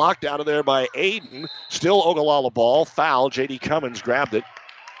 Blocked out of there by Aiden. Still Ogallala ball. Foul. J.D. Cummins grabbed it.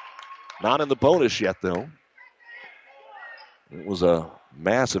 Not in the bonus yet, though. It was a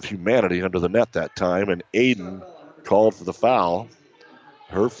mass of humanity under the net that time, and Aiden called for the foul.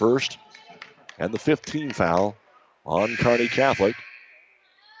 Her first and the 15th foul on Kearney Catholic.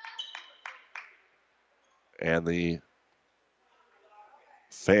 And the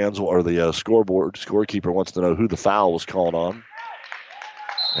fans, or the scorekeeper wants to know who the foul was called on.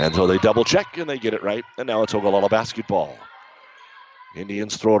 And so they double check and they get it right. And now it's Ogallala basketball.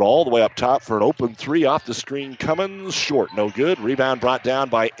 Indians throw it all the way up top for an open 3 off the screen. Cummins short, no good. Rebound brought down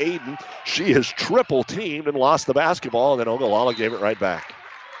by Aiden. She is triple teamed and lost the basketball, and then Ogallala gave it right back.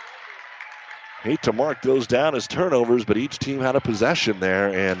 Hate to mark those down as turnovers, but each team had a possession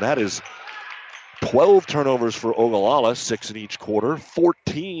there, and that is 12 turnovers for Ogallala, 6 in each quarter,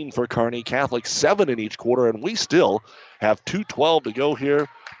 14 for Kearney Catholic, 7 in each quarter, and we still have 2:12 to go here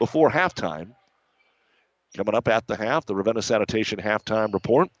before halftime. Coming up at the half, the Ravenna Sanitation halftime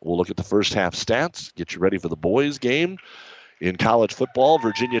report. We'll look at the first half stats, get you ready for the boys' game. In college football,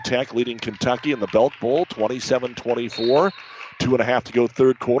 Virginia Tech leading Kentucky in the Belk Bowl, 27-24. 2.5 to go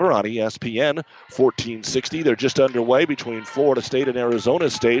third quarter on ESPN, 14-60. They're just underway between Florida State and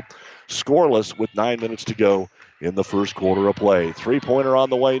Arizona State. Scoreless with 9 minutes to go in the first quarter of play. 3-pointer on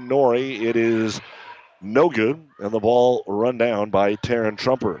the way, Norrie. It is no good, and the ball run down by Taryn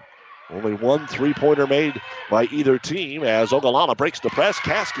Trumper. Only one 3-pointer made by either team as Ogallala breaks the press.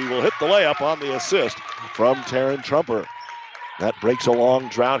 Caskey will hit the layup on the assist from Taryn Trumper. That breaks a long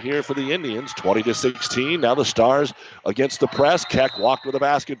drought here for the Indians, 20-16. Now the Stars against the press. Keck walked with the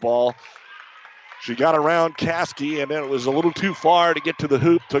basketball. She got around Caskey, and then it was a little too far to get to the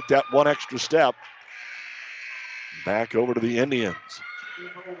hoop. Took that one extra step. Back over to the Indians.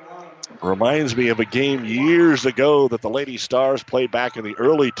 Reminds me of a game years ago that the Lady Stars played back in the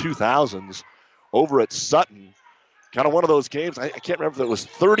early 2000s over at Sutton. Kind of one of those games, I can't remember if it was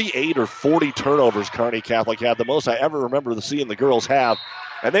 38 or 40 turnovers Kearney Catholic had, the most I ever remember seeing the girls have.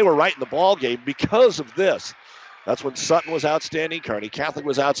 And they were right in the ball game because of this. That's when Sutton was outstanding, Kearney Catholic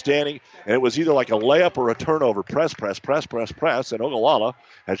was outstanding, and it was either like a layup or a turnover. Press, and Ogallala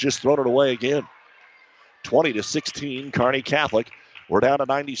has just thrown it away again. 20-16, Kearney Catholic. We're down to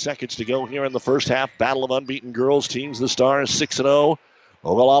 90 seconds to go here in the first half. Battle of unbeaten girls teams. The Stars 6-0,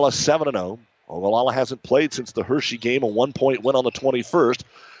 Ogallala 7-0. Ogallala hasn't played since the Hershey game, a 1-point win on the 21st.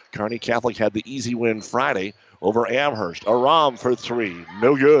 Kearney Catholic had the easy win Friday over Amherst. Aram for 3,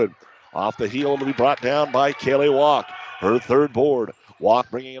 no good. Off the heel to be brought down by Kaylee Walk. Her third board. Walk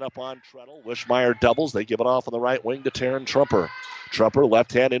bringing it up on Treadle. Wishmeyer doubles. They give it off on the right wing to Taryn Trumper. Trumper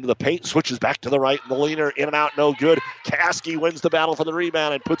left hand into the paint. Switches back to the right. And the leaner in and out. No good. Caskey wins the battle for the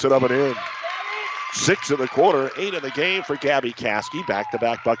rebound and puts it up and in. 6 in the quarter, 8 in the game for Gabby Caskey.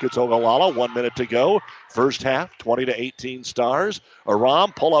 Back-to-back buckets, Ogallala. 1 minute to go. First half, 20-18 Stars.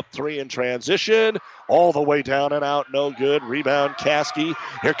 Aram, pull-up 3 in transition. All the way down and out, no good. Rebound, Caskey.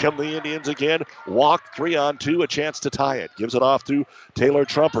 Here come the Indians again. Walk 3-on-2, a chance to tie it. Gives it off to Taylor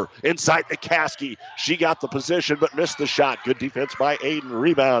Trumper. Inside to Caskey. She got the position but missed the shot. Good defense by Aiden.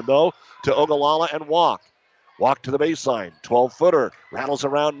 Rebound, though, to Ogallala and Walk. Walk to the baseline. 12-footer. Rattles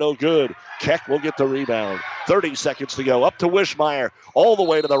around, no good. Keck will get the rebound. 30 seconds to go. Up to Wishmeyer. All the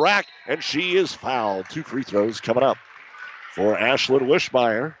way to the rack, and she is fouled. 2 free throws coming up for Ashlyn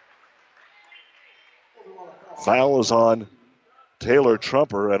Wishmeyer. Foul is on Taylor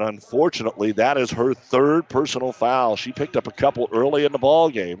Trumper, and unfortunately, that is her 3rd personal foul. She picked up a couple early in the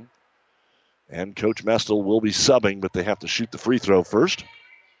ball game, and Coach Mestel will be subbing, but they have to shoot the free throw first.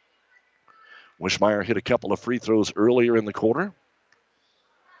 Wishmeyer hit a couple of free throws earlier in the quarter.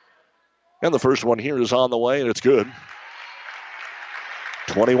 And the first one here is on the way, and it's good.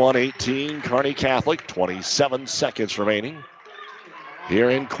 21-18, Kearney Catholic. 27 seconds remaining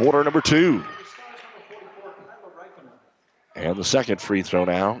here in quarter number 2. And the second free throw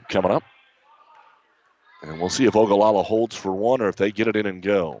now coming up. And we'll see if Ogallala holds for one or if they get it in and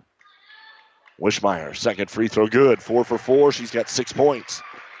go. Wishmeyer, second free throw good. 4 for 4. She's got 6 points.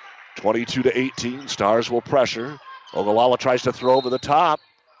 22-18. Stars will pressure. Ogallala tries to throw over the top.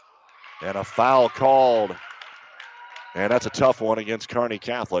 And a foul called. And that's a tough one against Kearney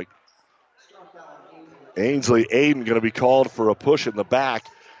Catholic. Ainsley Aiden going to be called for a push in the back.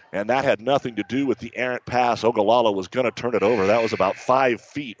 And that had nothing to do with the errant pass. Ogallala was going to turn it over. That was about 5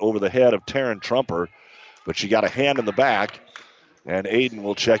 feet over the head of Taryn Trumper. But she got a hand in the back. And Aiden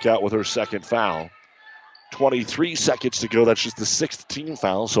will check out with her second foul. 23 seconds to go. That's just the 6th team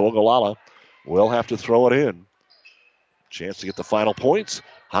foul, so Ogallala will have to throw it in. Chance to get the final points.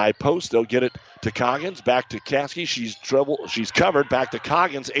 High post. They'll get it to Coggins. Back to Caskey. She's covered. Back to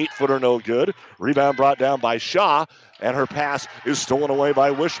Coggins. 8-footer, no good. Rebound brought down by Shaw, and her pass is stolen away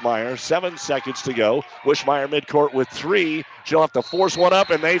by Wishmeyer. 7 seconds to go. Wishmeyer midcourt with 3. She'll have to force one up,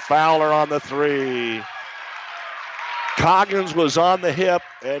 and they foul her on the 3. Coggins was on the hip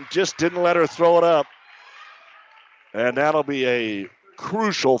and just didn't let her throw it up. And that'll be a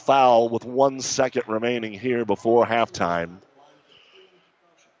crucial foul with 1 second remaining here before halftime.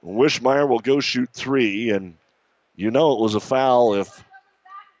 Wishmeyer will go shoot 3, and you know it was a foul if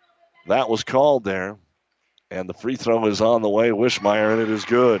that was called there. And the free throw is on the way, Wishmeyer, and it is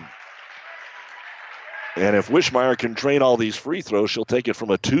good. And if Wishmeyer can drain all these free throws, she'll take it from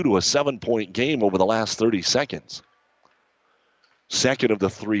a 2 to a 7-point game over the last 30 seconds. Second of the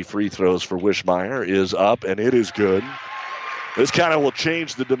 3 free throws for Wishmeyer is up, and it is good. This kind of will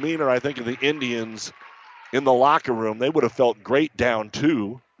change the demeanor, I think, of the Indians in the locker room. They would have felt great down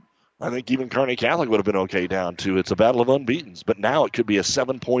 2. I think even Kearney Catholic would have been okay down 2. It's a battle of unbeatens. But now it could be a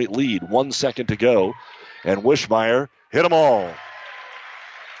 7-point lead. 1 second to go, and Wishmeyer hit them all.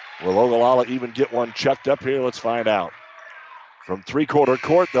 Will Ogallala even get one chucked up here? Let's find out. From 3-quarter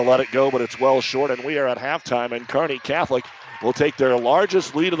court, they'll let it go, but it's well short, and we are at halftime, and Kearney Catholic will take their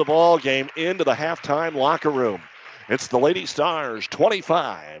largest lead of the ball game into the halftime locker room. It's the Lady Stars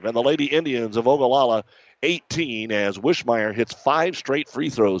 25 and the Lady Indians of Ogallala 18 as Wishmeyer hits 5 straight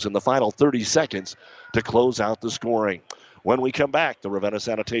free throws in the final 30 seconds to close out the scoring. When we come back, the Ravenna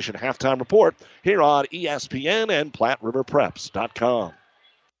Sanitation halftime report here on ESPN and PlatteRiverPreps.com.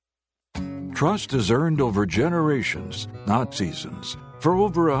 Trust is earned over generations, not seasons. For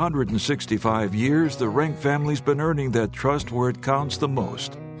over 165 years, the Rank family's been earning that trust where it counts the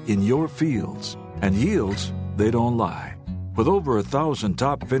most, in your fields. And yields, they don't lie. With over 1,000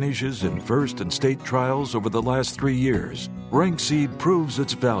 top finishes in first and state trials over the last 3 years, Rank Seed proves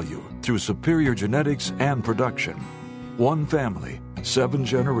its value through superior genetics and production. One family, 7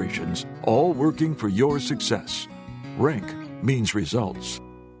 generations, all working for your success. Rank means results.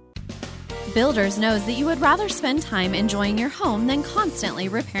 Builders knows that you would rather spend time enjoying your home than constantly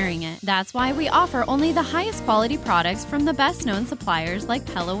repairing it. That's why we offer only the highest quality products from the best-known suppliers like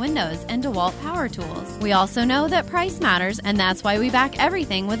Pella Windows and DeWalt Power Tools. We also know that price matters, and that's why we back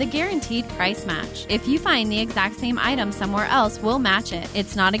everything with a guaranteed price match. If you find the exact same item somewhere else, we'll match it.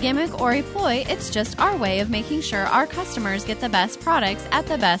 It's not a gimmick or a ploy, it's just our way of making sure our customers get the best products at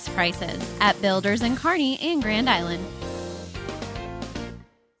the best prices. At Builders in Kearney and Grand Island.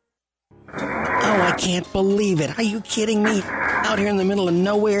 Oh, I can't believe it. Are you kidding me? Out here in the middle of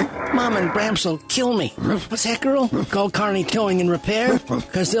nowhere, Mom and Bramps will kill me. What's that, girl? Call Kearney Towing and Repair?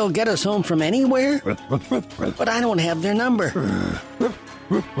 Because they'll get us home from anywhere? But I don't have their number.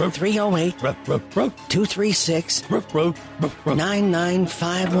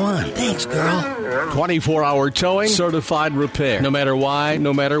 308-236-9951. Thanks, girl. 24-hour towing, certified repair. No matter why,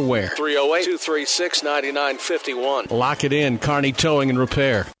 no matter where. 308-236-9951. Lock it in, Kearney Towing and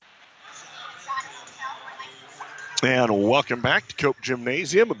Repair. And welcome back to Cope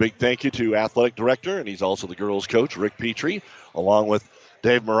Gymnasium. A big thank you to Athletic Director, and he's also the girls' coach, Rick Petrie, along with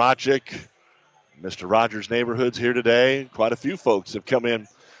Dave Marachik. Mr. Rogers Neighborhood's here today. Quite a few folks have come in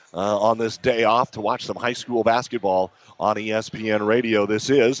on this day off to watch some high school basketball on ESPN Radio.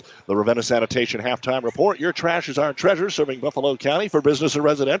 This is the Ravenna Sanitation Halftime Report. Your trash is our treasure, serving Buffalo County for business and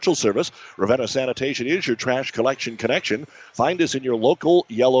residential service. Ravenna Sanitation is your trash collection connection. Find us in your local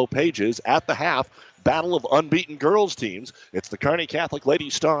yellow pages. At the half, battle of unbeaten girls teams. It's the Kearney Catholic Lady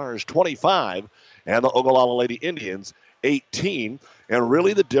Stars 25 and the Ogallala Lady Indians 18. And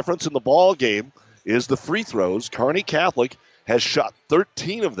really the difference in the ball game is the free throws. Kearney Catholic has shot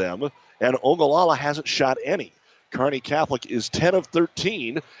 13 of them, and Ogallala hasn't shot any. Kearney Catholic is 10 of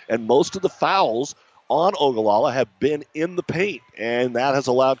 13, and most of the fouls on Ogallala have been in the paint, and that has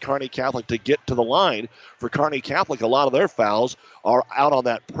allowed Kearney Catholic to get to the line. For Kearney Catholic, a lot of their fouls are out on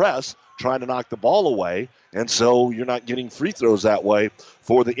that press, trying to knock the ball away, and so you're not getting free throws that way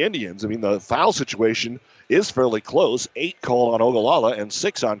for the Indians. I mean, the foul situation is fairly close. 8 called on Ogallala and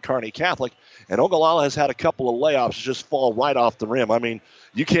 6 on Kearney Catholic. And Ogallala has had a couple of layups just fall right off the rim. I mean,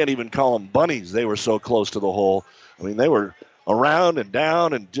 you can't even call them bunnies. They were so close to the hole. I mean, they were around and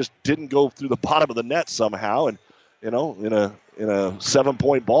down and just didn't go through the bottom of the net somehow. And, you know, in a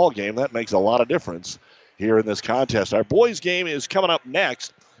 7-point ball game, that makes a lot of difference here in this contest. Our boys game is coming up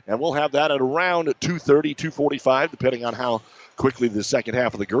next, and we'll have that at around 2:30, 2:45, depending on how quickly the second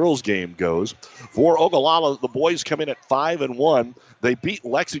half of the girls' game goes. For Ogallala, the boys come in at 5-1. They beat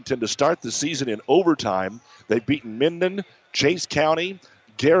Lexington to start the season in overtime. They've beaten Minden, Chase County,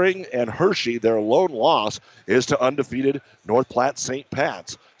 Gering, and Hershey. Their lone loss is to undefeated North Platte St.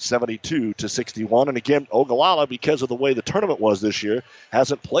 Pat's, 72-61. And again, Ogallala, because of the way the tournament was this year,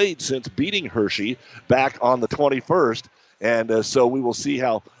 hasn't played since beating Hershey back on the 21st. And so we will see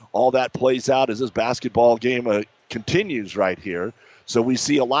how all that plays out as this basketball game continues right here. So we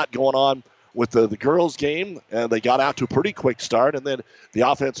see a lot going on with the girls' game, and they got out to a pretty quick start, and then the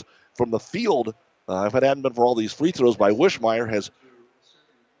offense from the field, if it hadn't been for all these free throws by Wishmeyer, has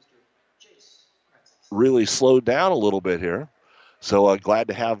really slowed down a little bit here. So glad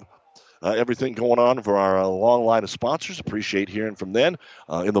to have everything going on for our long line of sponsors. Appreciate hearing from them.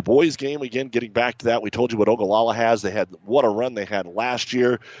 In the boys' game, again, getting back to that, we told you what Ogallala has. They had what a run they had last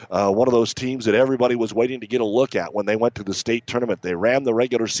year. One of those teams that everybody was waiting to get a look at when they went to the state tournament. They ran the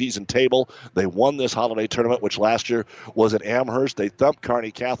regular season table. They won this holiday tournament, which last year was at Amherst. They thumped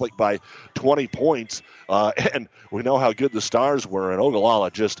Kearney Catholic by 20 points. And we know how good the Stars were, and Ogallala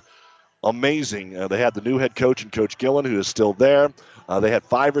just amazing. They had the new head coach and Coach Gillen, who is still there. They had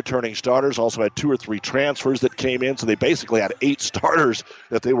 5 returning starters, also had 2 or 3 transfers that came in, so they basically had 8 starters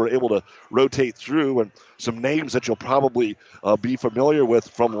that they were able to rotate through, and some names that you'll probably be familiar with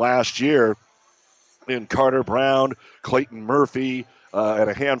from last year in Carter Brown, Clayton Murphy, and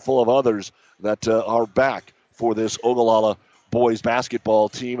a handful of others that are back for this Ogallala boys basketball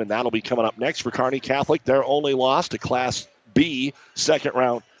team, and that'll be coming up next for Kearney Catholic. Their only loss to Class B,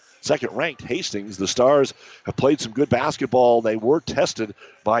 second-ranked Hastings. The Stars have played some good basketball. They were tested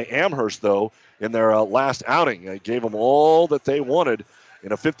by Amherst, though, in their last outing. They gave them all that they wanted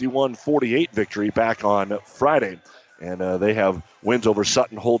in a 51-48 victory back on Friday. And they have wins over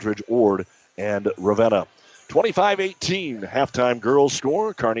Sutton, Holdridge, Ord, and Ravenna. 25-18 halftime girls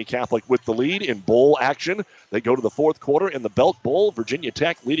score. Kearney Catholic with the lead in bowl action. They go to the fourth quarter in the Belt Bowl. Virginia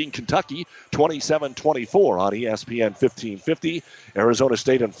Tech leading Kentucky 27-24 on ESPN 1550. Arizona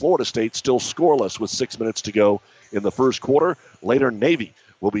State and Florida State still scoreless with 6 minutes to go in the first quarter. Later, Navy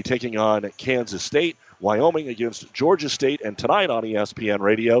will be taking on Kansas State. Wyoming against Georgia State. And tonight on ESPN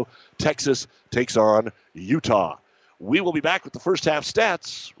Radio, Texas takes on Utah. We will be back with the first half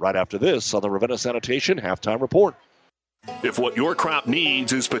stats right after this on the Ravenna Sanitation Halftime Report. If what your crop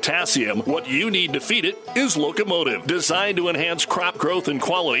needs is potassium, what you need to feed it is Locomotive. Designed to enhance crop growth and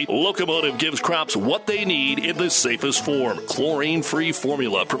quality, Locomotive gives crops what they need in the safest form. Chlorine-free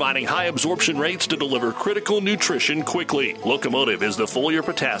formula, providing high absorption rates to deliver critical nutrition quickly. Locomotive is the foliar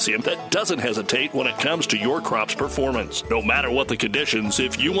potassium that doesn't hesitate when it comes to your crop's performance. No matter what the conditions,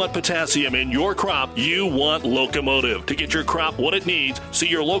 if you want potassium in your crop, you want Locomotive. To get your crop what it needs, see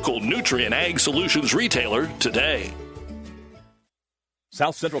your local Nutrient Ag Solutions retailer today.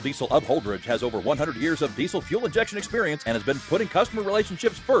 South Central Diesel of Holdridge has over 100 years of diesel fuel injection experience and has been putting customer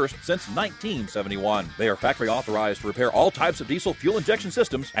relationships first since 1971. They are factory authorized to repair all types of diesel fuel injection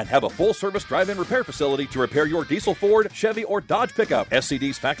systems and have a full-service drive-in repair facility to repair your diesel Ford, Chevy, or Dodge pickup.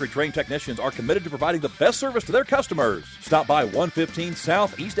 SCD's factory-trained technicians are committed to providing the best service to their customers. Stop by 115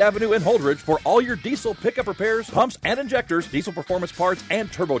 South East Avenue in Holdridge for all your diesel pickup repairs, pumps and injectors, diesel performance parts,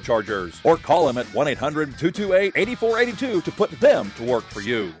 and turbochargers. Or call them at 1-800-228-8482 to put them to work for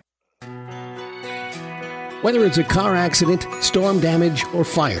you. Whether it's a car accident, storm damage, or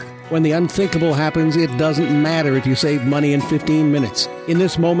fire, when the unthinkable happens, it doesn't matter if you save money in 15 minutes. In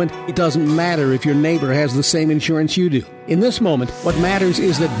this moment, it doesn't matter if your neighbor has the same insurance you do. In this moment, what matters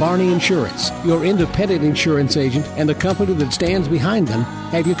is that Barney Insurance, your independent insurance agent, and the company that stands behind them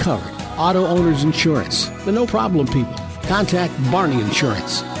have you covered. Auto Owners Insurance, the no-problem people. Contact Barney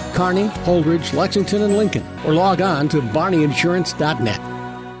Insurance. Kearney, Holdridge, Lexington, and Lincoln. Or log on to barneyinsurance.net.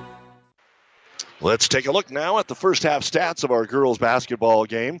 Let's take a look now at the first half stats of our girls basketball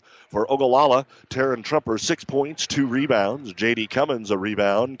game. For Ogallala, Taryn Trumper, 6 points, 2 rebounds. J.D. Cummins, a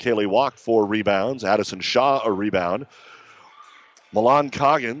rebound. Kaylee Walk, 4 rebounds. Addison Shaw, a rebound. Milan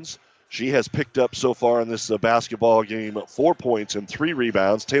Coggins, she has picked up so far in this basketball game 4 points and 3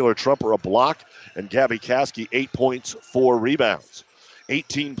 rebounds. Taylor Trumper, a block. And Gabby Caskey, 8 points, 4 rebounds.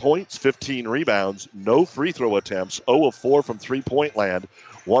 18 points, 15 rebounds, no free throw attempts, 0 of 4 from three-point land,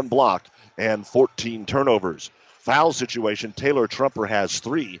 1 block, and 14 turnovers. Foul situation, Taylor Trumper has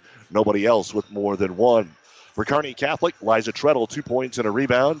 3, nobody else with more than 1. For Kearney Catholic, Liza Treadle, 2 points and a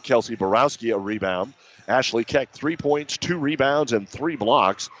rebound. Kelsey Borowski, a rebound. Ashley Keck, 3 points, 2 rebounds, and 3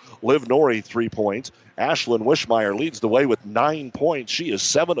 blocks. Liv Norrie, 3 points. Ashlyn Wishmeyer leads the way with 9 points. She is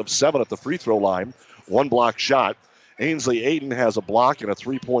 7 of 7 at the free throw line, 1 block shot. Ainsley Aiden has a block and a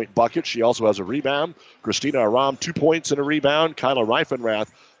 3-point bucket. She also has a rebound. Christina Aram, 2 points and a rebound. Kyla Reifenrath,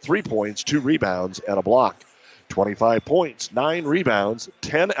 3 points, 2 rebounds, and a block. 25 points, 9 rebounds,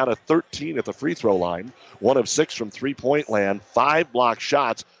 10 out of 13 at the free throw line, 1 of 6 from three-point land, 5 block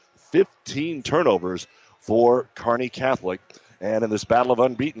shots, 15 turnovers for Kearney Catholic. And in this battle of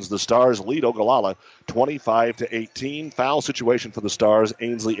unbeatens, the Stars lead Ogallala 25-18. Foul situation for the Stars.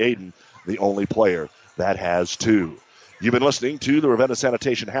 Ainsley Aiden, the only player that has 2. You've been listening to the Ravenna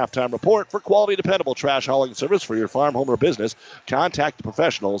Sanitation Halftime Report. For quality, dependable trash hauling service for your farm, home, or business, contact the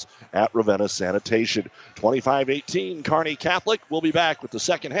professionals at Ravenna Sanitation. 25-18, Kearney Catholic. We'll be back with the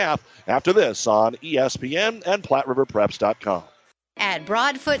second half after this on ESPN and PlatteRiverPreps.com. At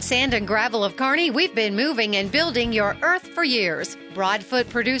Broadfoot Sand and Gravel of Kearney, we've been moving and building your earth for years. Broadfoot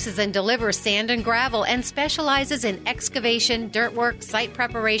produces and delivers sand and gravel and specializes in excavation, dirt work, site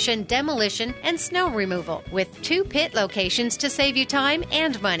preparation, demolition, and snow removal, with 2 pit locations to save you time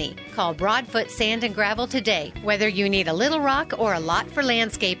and money. Call Broadfoot Sand and Gravel today. Whether you need a little rock or a lot for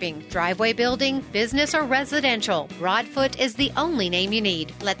landscaping, driveway building, business, or residential, Broadfoot is the only name you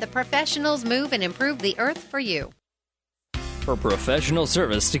need. Let the professionals move and improve the earth for you. For professional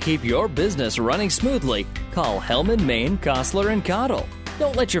service to keep your business running smoothly, call Hellman, Maine, Kostler & Cottle.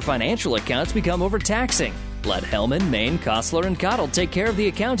 Don't let your financial accounts become overtaxing. Let Hellman, Maine, Kostler & Cottle take care of the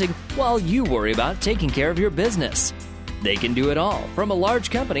accounting while you worry about taking care of your business. They can do it all, from a large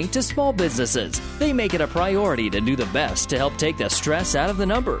company to small businesses. They make it a priority to do the best to help take the stress out of the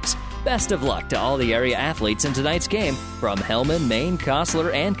numbers. Best of luck to all the area athletes in tonight's game from Hellman, Maine,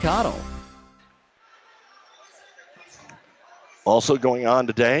 Kostler & Cottle. Also going on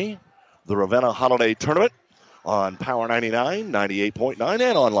today, the Ravenna Holiday Tournament on Power 99, 98.9,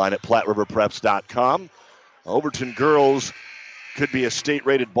 and online at PlatteRiverPreps.com. Overton girls could be a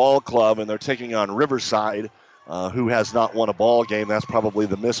state-rated ball club, and they're taking on Riverside, who has not won a ball game. That's probably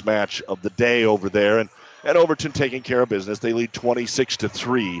the mismatch of the day over there. And Overton taking care of business. They lead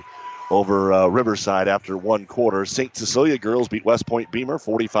 26-3 over Riverside after 1 quarter. St. Cecilia girls beat West Point Beamer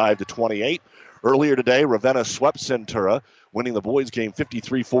 45-28. Earlier today, Ravenna swept Centura, winning the boys' game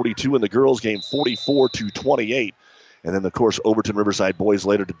 53-42 and the girls' game 44-28. And then, of course, Overton Riverside boys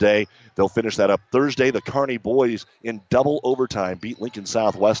later today. They'll finish that up Thursday. The Kearney boys in double overtime beat Lincoln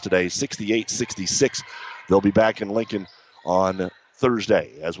Southwest today 68-66. They'll be back in Lincoln on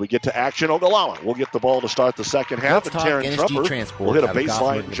Thursday. As we get to action, Ogallala will get the ball to start the second half. And Taryn Trumper will hit a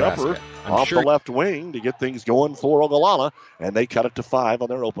baseline jumper off the left wing to get things going for Ogallala. And they cut it to 5 on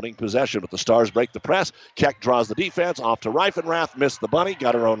their opening possession. But the Stars break the press. Keck draws the defense off to Reifenrath. Missed the bunny.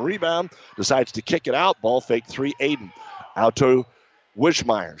 Got her own rebound. Decides to kick it out. Ball fake 3. Aiden out to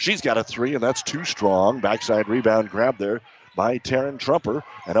Wishmeyer. She's got a 3, and that's too strong. Backside rebound grab there by Taryn Trumper.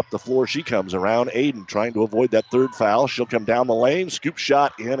 And up the floor she comes around. Aiden trying to avoid that third foul. She'll come down the lane. Scoop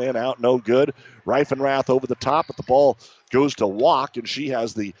shot in and out. No good. Reifenrath over the top, but the ball goes to walk, and she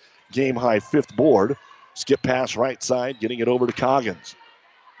has the game-high 5th board. Skip pass right side, getting it over to Coggins.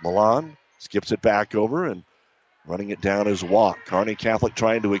 Milan skips it back over and running it down as walk. Kearney Catholic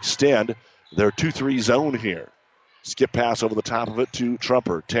trying to extend their 2-3 zone here. Skip pass over the top of it to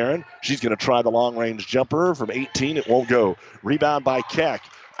Trumper. Taryn, she's going to try the long-range jumper from 18. It won't go. Rebound by Keck.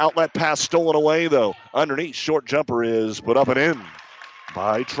 Outlet pass stolen away, though. Underneath, short jumper is put up and in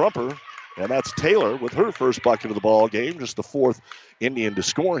by Trumper. And that's Taylor with her first bucket of the ball game, just the 4th Indian to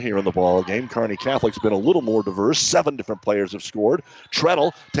score here in the ball game. Kearney Catholic's been a little more diverse. 7 different players have scored.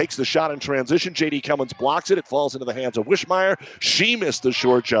 Treadle takes the shot in transition. J.D. Cummins blocks it. It falls into the hands of Wishmeyer. She missed the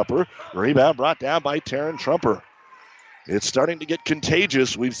short jumper. Rebound brought down by Taryn Trumper. It's starting to get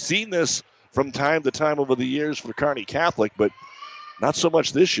contagious. We've seen this from time to time over the years for Kearney Catholic, but not so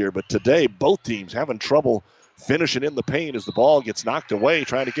much this year. But today, both teams having trouble finishing in the paint as the ball gets knocked away,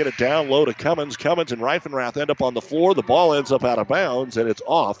 trying to get it down low to Cummins. Cummins and Reifenrath end up on the floor. The ball ends up out of bounds, and it's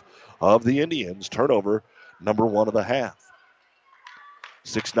off of the Indians. Turnover number 1 of the half.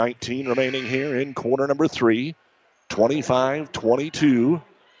 6:19 remaining here in quarter number 3. 25-22.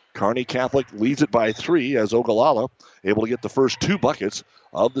 Kearney Catholic leads it by 3 as Ogallala able to get the first 2 buckets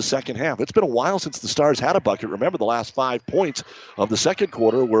of the second half. It's been a while since the Stars had a bucket. Remember, the last 5 points of the second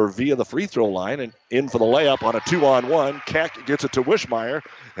quarter were via the free throw line and in for the layup on a 2-on-1. Keck gets it to Wishmeyer,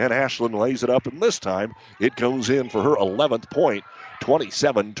 and Ashland lays it up, and this time it goes in for her 11th point,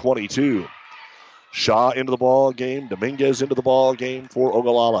 27-22. Shaw into the ball game. Dominguez into the ball game for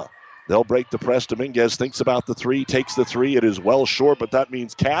Ogallala. They'll break the press. Dominguez thinks about the 3, takes the 3. It is well short, but that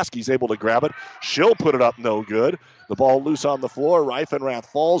means Caskey's able to grab it. She'll put it up, no good. The ball loose on the floor. Reifenrath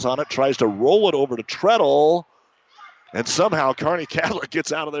falls on it, tries to roll it over to Treadle. And somehow Kearney Catholic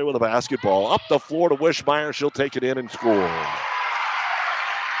gets out of there with a basketball. Up the floor to Wishmeyer. She'll take it in and score.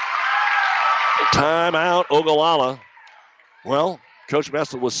 Timeout, Ogallala. Well, Coach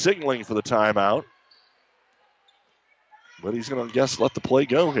Messel was signaling for the timeout, but he's going to let the play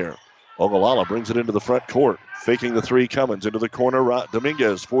go here. Ogallala brings it into the front court. Faking the 3, Cummins into the corner.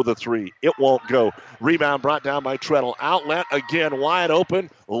 Dominguez for the 3. It won't go. Rebound brought down by Treadle. Outlet again, wide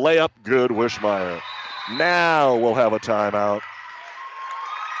open. Layup good, Wishmeyer. Now we'll have a timeout.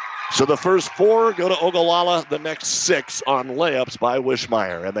 So the first 4 go to Ogallala. The next 6 on layups by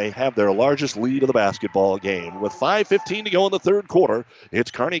Wishmeyer. And they have their largest lead of the basketball game. With 5:15 to go in the third quarter, it's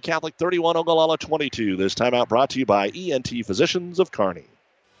Kearney Catholic 31, Ogallala 22. This timeout brought to you by ENT Physicians of Kearney.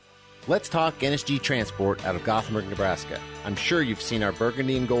 Let's talk NSG Transport out of Gothenburg, Nebraska. I'm sure you've seen our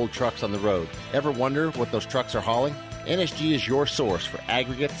burgundy and gold trucks on the road. Ever wonder what those trucks are hauling? NSG is your source for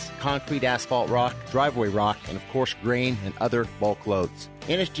aggregates, concrete, asphalt rock, driveway rock, and of course grain and other bulk loads.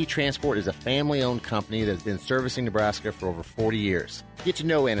 NSG Transport is a family-owned company that has been servicing Nebraska for over 40 years. Get to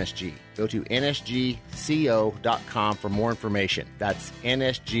know NSG. Go to nsgco.com for more information. That's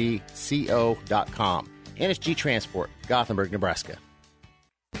nsgco.com. NSG Transport, Gothenburg, Nebraska.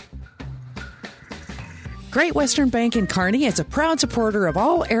 Great Western Bank in Kearney is a proud supporter of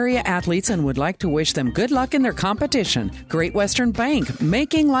all area athletes and would like to wish them good luck in their competition. Great Western Bank,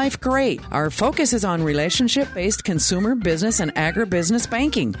 making life great. Our focus is on relationship-based consumer, business, and agribusiness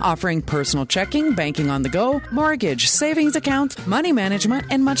banking, offering personal checking, banking on the go, mortgage, savings accounts, money management,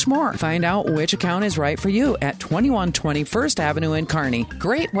 and much more. Find out which account is right for you at 2120 First Avenue in Kearney.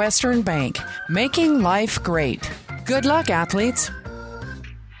 Great Western Bank, making life great. Good luck, athletes.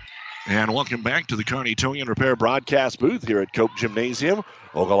 And welcome back to the Kearney Towing and Repair broadcast booth here at Cope Gymnasium.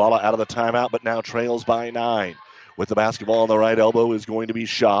 Ogallala out of the timeout, but now trails by 9. With the basketball on the right elbow is going to be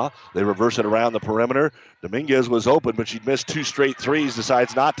Shaw. They reverse it around the perimeter. Dominguez was open, but she'd missed 2 straight threes,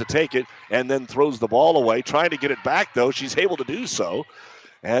 decides not to take it, and then throws the ball away. Trying to get it back, though. She's able to do so.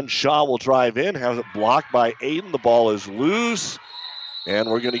 And Shaw will drive in, has it blocked by Aiden. The ball is loose. And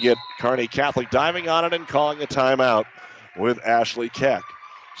we're going to get Kearney Catholic diving on it and calling a timeout with Ashley Keck.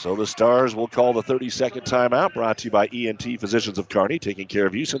 So the Stars will call the 30-second timeout, brought to you by ENT Physicians of Kearney, taking care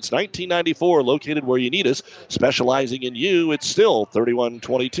of you since 1994, located where you need us, specializing in you. It's still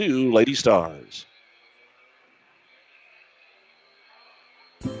 31-22, Lady Stars.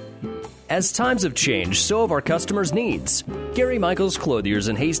 As times have changed, so have our customers' needs. Gary Michaels Clothiers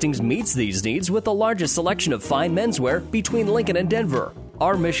in Hastings meets these needs with the largest selection of fine menswear between Lincoln and Denver.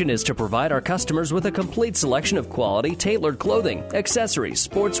 Our mission is to provide our customers with a complete selection of quality, tailored clothing, accessories,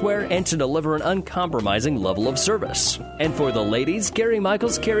 sportswear, and to deliver an uncompromising level of service. And for the ladies, Gary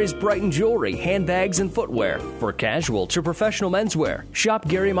Michaels carries Brighton jewelry, handbags, and footwear. For casual to professional menswear, shop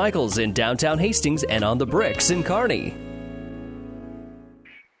Gary Michaels in downtown Hastings and on the Bricks in Kearney.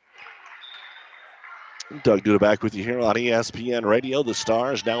 Doug Duda back with you here on ESPN Radio. The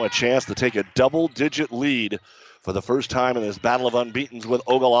Stars now a chance to take a double-digit lead for the first time in this battle of unbeatens with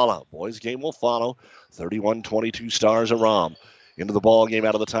Ogallala. Boys game will follow. 31-22 Stars Aram. Into the ball game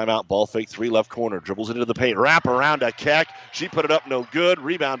out of the timeout. Ball fake 3 left corner. Dribbles into the paint. Wrap around to Keck. She put it up no good.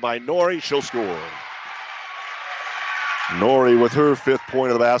 Rebound by Nori. She'll score. Nori with her 5th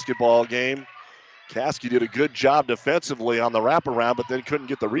point of the basketball game. Caskey did a good job defensively on the wraparound, but then couldn't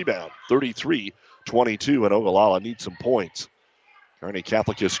get the rebound. 33-22, and Ogallala needs some points. Kearney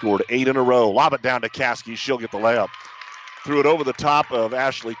Catholic has scored 8 in a row. Lob it down to Caskey. She'll get the layup. Threw it over the top of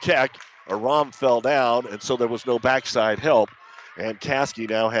Ashley Keck. Aram fell down, and so there was no backside help. And Caskey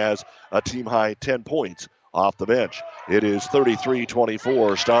now has a team-high 10 points off the bench. It is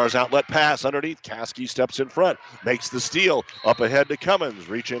 33-24. Stars outlet pass underneath. Caskey steps in front. Makes the steal. Up ahead to Cummins.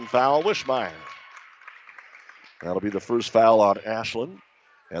 Reach-in foul, Wishmeyer. That'll be the first foul on Ashland.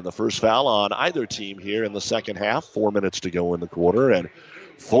 And the first foul on either team here in the second half. 4 minutes to go in the quarter. And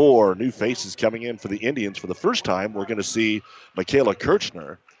 4 new faces coming in for the Indians. For the first time, we're going to see Michaela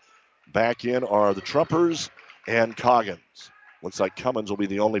Kirchner. Back in are the Trumpers and Coggins. Looks like Cummins will be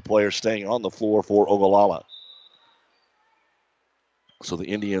the only player staying on the floor for Ogallala. So the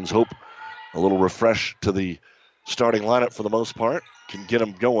Indians hope a little refresh to the starting lineup for the most part. Can get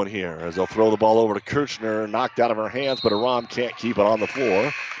them going here as they'll throw the ball over to Kirchner. Knocked out of her hands, but Aram can't keep it on the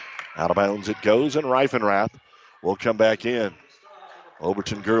floor. Out of bounds it goes, and Reifenrath will come back in.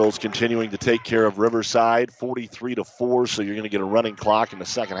 Overton girls continuing to take care of Riverside, 43-4, so you're going to get a running clock in the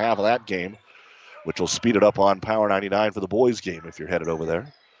second half of that game, which will speed it up on Power 99 for the boys game if you're headed over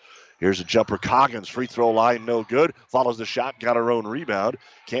there. Here's a jumper. Coggins, free throw line, no good. Follows the shot, got her own rebound.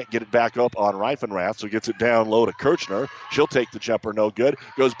 Can't get it back up on Reifenrath, so gets it down low to Kirchner. She'll take the jumper, no good.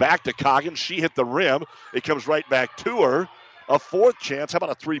 Goes back to Coggins. She hit the rim. It comes right back to her. A 4th chance. How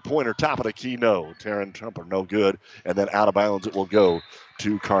about a 3-pointer? Top of the key, no. Taryn Trumper, no good. And then out of bounds it will go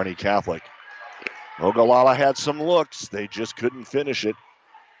to Kearney Catholic. Ogallala had some looks. They just couldn't finish it.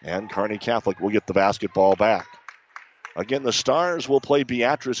 And Kearney Catholic will get the basketball back. Again, the Stars will play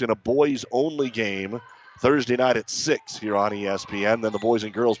Beatrice in a boys-only game Thursday night at 6 here on ESPN. Then the boys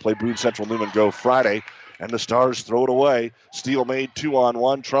and girls play Boone Central Newman Grove Friday. And the Stars throw it away. Steele made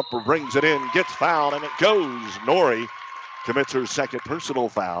 2-on-1. Trumper brings it in, gets fouled, and it goes. Nori commits her second personal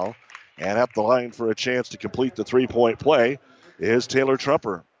foul. And at the line for a chance to complete the 3-point play is Taylor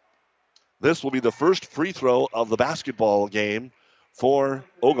Trumper. This will be the first free throw of the basketball game for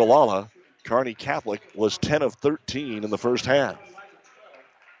Ogallala. Kearney Catholic was 10 of 13 in the first half.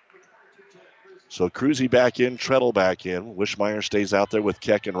 So Cruzy back in, Treadle back in. Wishmeyer stays out there with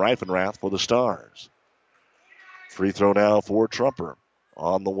Keck and Reifenrath for the Stars. Free throw now for Trumper.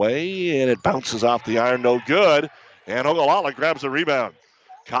 On the way, and it bounces off the iron, no good. And Ogallala grabs the rebound.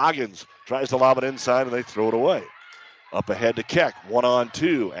 Coggins tries to lob it inside, and they throw it away. Up ahead to Keck,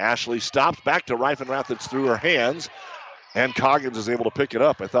 1-on-2. Ashley stops, back to Reifenrath, it's through her hands. And Coggins is able to pick it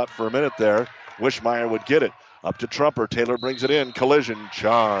up. I thought for a minute there, Wishmeyer would get it. Up to Trumper. Taylor brings it in. Collision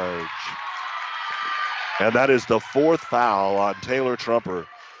charge. And that is the 4th foul on Taylor Trumper.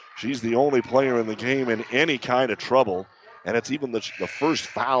 She's the only player in the game in any kind of trouble. And it's even the first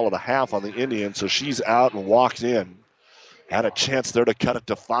foul of the half on the Indians. So she's out and walks in. Had a chance there to cut it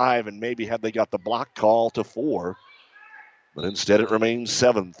to 5, and maybe had they got the block call to 4. But instead it remains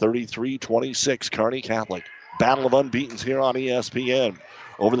 7, 33-26, Kearney Catholic. Battle of unbeatens here on ESPN.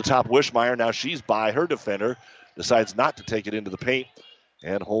 Over the top, Wishmeyer. Now she's by her defender. Decides not to take it into the paint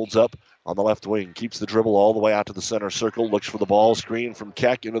and holds up on the left wing. Keeps the dribble all the way out to the center circle. Looks for the ball. Screen from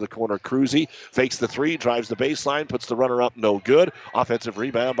Keck into the corner. Cruzy fakes the 3. Drives the baseline. Puts the runner up. No good. Offensive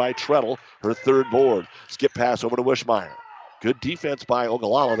rebound by Treadle. Her 3rd board. Skip pass over to Wishmeyer. Good defense by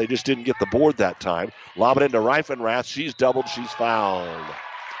Ogallala. They just didn't get the board that time. Lob it into Reifenrath. She's doubled. She's fouled.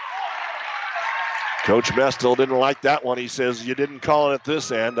 Coach Mestel didn't like that one. He says, you didn't call it at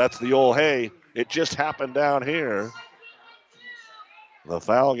this end. That's the old, hey, it just happened down here. The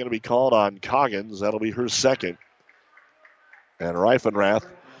foul going to be called on Coggins. That'll be her 2nd. And Reifenrath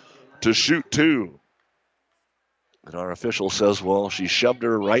to shoot 2. And our official says, well, she shoved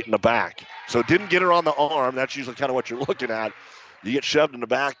her right in the back. So didn't get her on the arm. That's usually kind of what you're looking at. You get shoved in the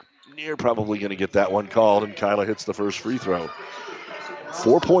back, you're probably going to get that one called. And Kyla hits the first free throw.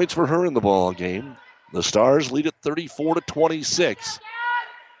 4 points for her in the ball game. The Stars lead it 34-26.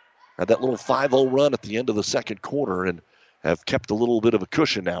 Had that little 5-0 run at the end of the second quarter and have kept a little bit of a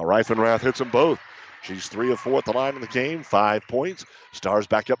cushion now. Reifenrath hits them both. She's 3 of 4 at the line in the game, 5 points. Stars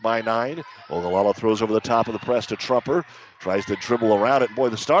back up by 9. Ogallala throws over the top of the press to Trumper. Tries to dribble around it. Boy,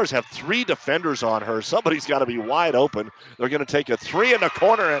 the Stars have 3 defenders on her. Somebody's got to be wide open. They're going to take a 3 in the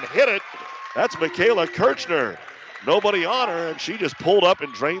corner and hit it. That's Michaela Kirchner. Nobody on her, and she just pulled up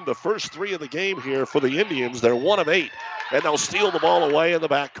and drained the first 3 of the game here for the Indians. They're 1 of 8, and they'll steal the ball away in the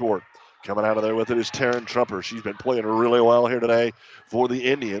backcourt. Coming out of there with it is Taryn Trumper. She's been playing really well here today for the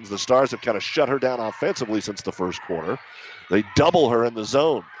Indians. The Stars have kind of shut her down offensively since the first quarter. They double her in the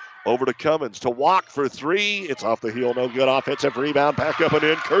zone. Over to Cummins to walk for 3. It's off the heel, no good. Offensive rebound, back up and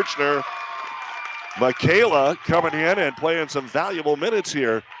in. Kirchner. Michaela coming in and playing some valuable minutes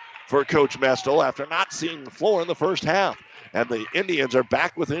here for Coach Mestel after not seeing the floor in the first half. And the Indians are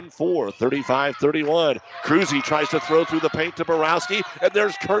back within 4, 35-31. Cruzy tries to throw through the paint to Borowski, and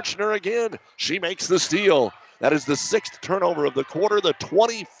there's Kirchner again. She makes the steal. That is the 6th turnover of the quarter, the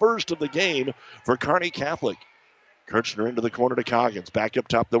 21st of the game for Kearney Catholic. Kirchner into the corner to Coggins. Back up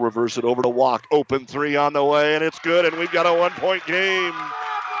top, they'll reverse it over to Walk. Open 3 on the way, and it's good, and we've got a 1-point game.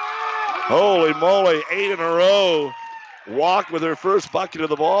 Holy moly, 8 in a row. Walk with her first bucket of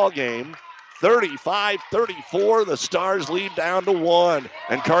the ball game. 35-34, the Stars lead down to 1.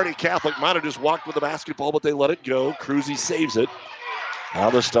 And Kearney Catholic might have just walked with the basketball, but they let it go. Cruzy saves it.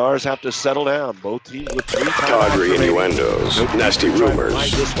 Now the Stars have to settle down. Both teams with 3 timeouts. Tawdry innuendos, nasty rumors.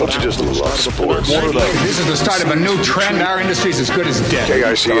 Don't you just love sports? This is the start of a new trend. Our industry's as good as dead.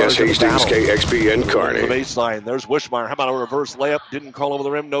 KICS Hastings, KXPN Kearney. The baseline. There's Wishmeyer. How about a reverse layup? Didn't call over the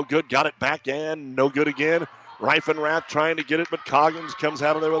rim. No good. Got it back in. No good again. Reifenrath trying to get it, but Coggins comes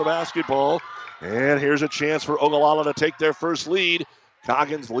out of there with a basketball. And here's a chance for Ogallala to take their first lead.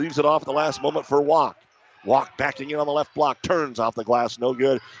 Coggins leaves it off at the last moment for Walk. Walk backing in on the left block. Turns off the glass. No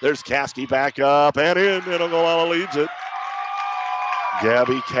good. There's Caskey back up and in, and Ogallala leads it.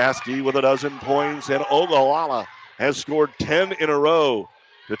 Gabby Caskey with 12 points, and Ogallala has scored 10 in a row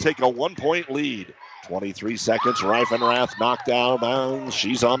to take a 1-point lead. 23 seconds. Reifenrath knocked out of bounds.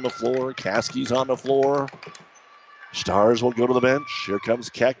 She's on the floor. Caskey's on the floor. Stars will go to the bench. Here comes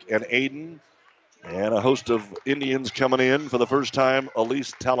Keck and Aiden. And a host of Indians coming in for the first time.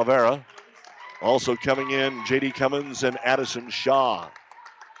 Elise Talavera. Also coming in, J.D. Cummins and Addison Shaw.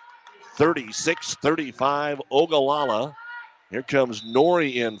 36-35, Ogallala. Here comes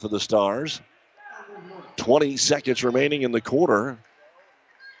Nori in for the Stars. 20 seconds remaining in the quarter.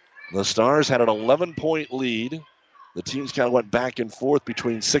 The Stars had an 11-point lead. The teams kind of went back and forth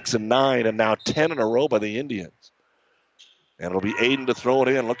between 6 and 9, and now 10 in a row by the Indians. And it'll be Aiden to throw it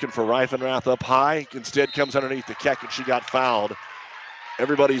in, looking for Reifenrath up high. Instead comes underneath the Keck, and she got fouled.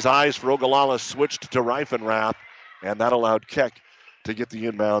 Everybody's eyes for Ogallala switched to Reifenrath, and that allowed Keck to get the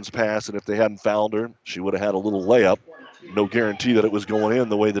inbounds pass. And if they hadn't fouled her, she would have had a little layup. No guarantee that it was going in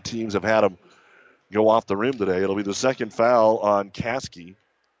the way the teams have had them go off the rim today. It'll be the second foul on Caskey.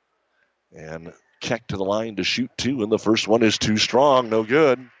 And Keck to the line to shoot 2, and the first one is too strong. No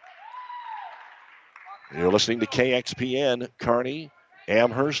good. You're listening to KXPN, Kearney,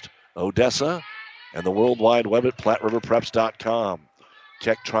 Amherst, Odessa, and the World Wide Web at PlatteRiverPreps.com.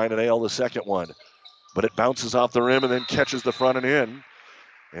 Keck trying to nail the second one, but it bounces off the rim and then catches the front and in.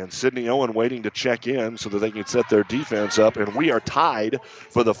 And Sydney Owen waiting to check in so that they can set their defense up. And we are tied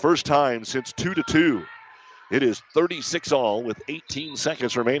for the first time since 2-2. It is 36-all with 18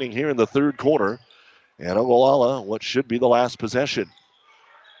 seconds remaining here in the third quarter. And Ogallala, what should be the last possession.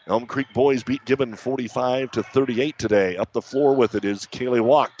 Elm Creek boys beat Gibbon 45-38 today. Up the floor with it is Kaylee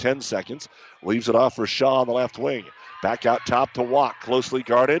Walk, 10 seconds. Leaves it off for Shaw on the left wing. Back out top to Walk, closely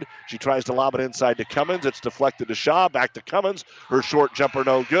guarded. She tries to lob it inside to Cummins. It's deflected to Shaw, back to Cummins. Her short jumper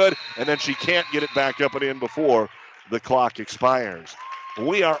no good, and then she can't get it back up and in before the clock expires.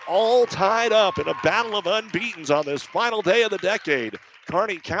 We are all tied up in a battle of unbeatens on this final day of the decade.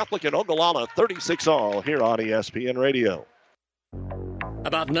 Kearney Catholic and Ogallala 36-all here on ESPN Radio.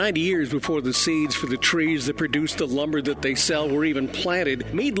 About 90 years before the seeds for the trees that produce the lumber that they sell were even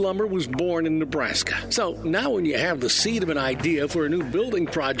planted, Mead Lumber was born in Nebraska. So now when you have the seed of an idea for a new building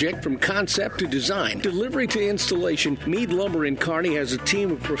project from concept to design, delivery to installation, Mead Lumber in Kearney has a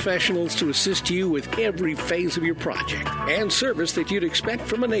team of professionals to assist you with every phase of your project and service that you'd expect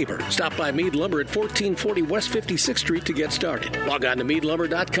from a neighbor. Stop by Mead Lumber at 1440 West 56th Street to get started. Log on to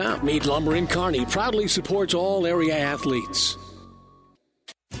meadlumber.com. Mead Lumber in Kearney proudly supports all area athletes.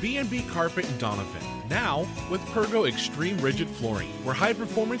 B&B Carpet in Donovan, now with Pergo Extreme Rigid Flooring, where high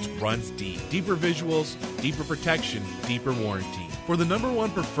performance runs deep. Deeper visuals, deeper protection, deeper warranty. For the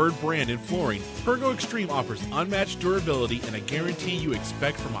 #1 preferred brand in flooring, Pergo Extreme offers unmatched durability and a guarantee you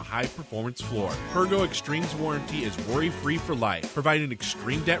expect from a high-performance floor. Pergo Extreme's warranty is worry-free for life, providing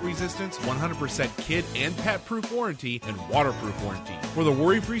extreme debt resistance, 100% kid and pet-proof warranty, and waterproof warranty. For the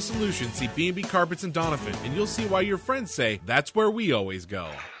worry-free solution, see B&B Carpets in Donovan, and you'll see why your friends say, that's where we always go.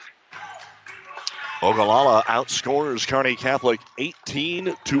 Ogallala outscores Kearney Catholic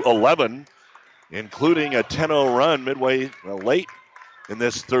 18-11 including a 10-0 run late in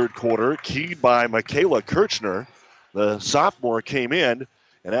this third quarter, keyed by Michaela Kirchner. The sophomore came in,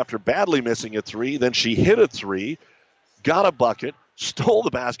 and after badly missing a three, then she hit a three, got a bucket, stole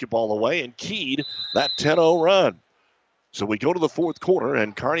the basketball away, and keyed that 10-0 run. So we go to the fourth quarter,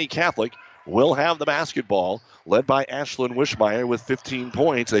 and Kearney Catholic will have the basketball, led by Ashlyn Wishmeyer with 15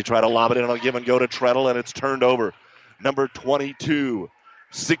 points. They try to lob it in on a give and go to Treadle, and it's turned over. Number 22.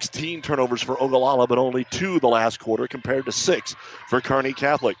 16 turnovers for Ogallala, but only 2 the last quarter compared to 6 for Kearney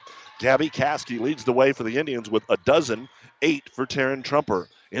Catholic. Gabby Caskey leads the way for the Indians with 12, 8 for Taryn Trumper.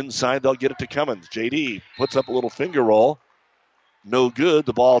 Inside, they'll get it to Cummins. JD puts up a little finger roll. No good.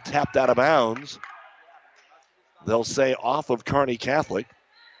 The ball tapped out of bounds. They'll say off of Kearney Catholic.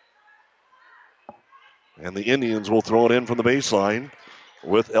 And the Indians will throw it in from the baseline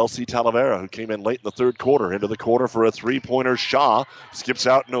with Elsie Talavera, who came in late in the third quarter. Into the corner for a three-pointer. Shaw skips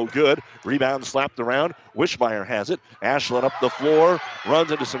out, no good. Rebound slapped around. Wishmeyer has it. Ashlyn up the floor,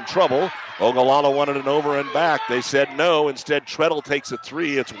 runs into some trouble. Ogallala wanted an over and back. They said no. Instead, Treadle takes a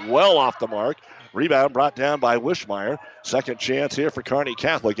three. It's well off the mark. Rebound brought down by Wishmeyer. Second chance here for Kearney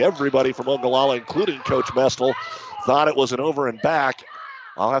Catholic. Everybody from Ogallala, including Coach Mestel, thought it was an over and back.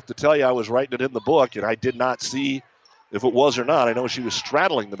 I'll have to tell you, I was writing it in the book, and I did not see if it was or not. I know she was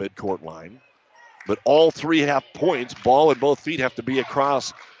straddling the midcourt line. But all 3.5 points, ball and both feet have to be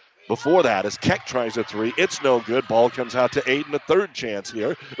across before that. As Keck tries a three, it's no good. Ball comes out to Aiden, a third chance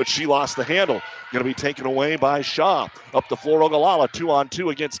here, but she lost the handle. Going to be taken away by Shaw. Up the floor, Ogallala,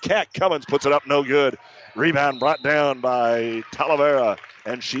 2-on-2 against Keck. Cummins puts it up, no good. Rebound brought down by Talavera,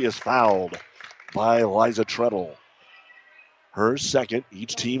 and she is fouled by Liza Treadle. Her second.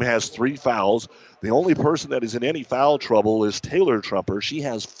 Each team has 3 fouls. The only person that is in any foul trouble is Taylor Trumper. She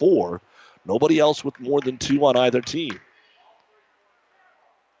has 4. Nobody else with more than 2 on either team.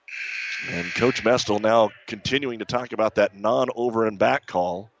 And Coach Mestel now continuing to talk about that non-over and back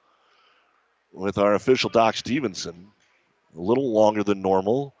call with our official Doc Stevenson. A little longer than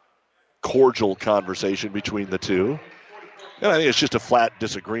normal. Cordial conversation between the two. And I think it's just a flat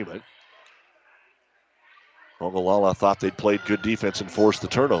disagreement. Ogallala thought they'd played good defense and forced the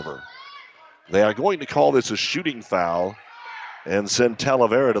turnover. They are going to call this a shooting foul and send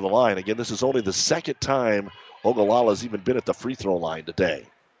Talavera to the line. Again, this is only the second time Ogallala's even been at the free throw line today.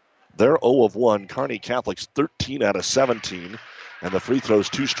 They're 0 of 1. Kearney Catholic's 13 out of 17. And the free throw's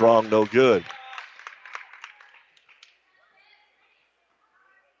too strong, no good.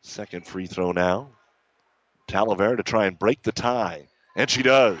 Second free throw now. Talavera to try and break the tie. And she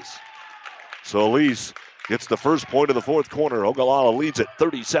does. So Elise gets the first point of the fourth quarter. Ogallala leads at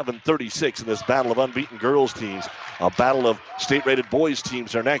 37-36 in this battle of unbeaten girls teams. A battle of state-rated boys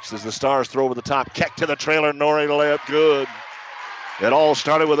teams are next as the Stars throw over the top. Keck to the trailer. Norrie to lay up good. It all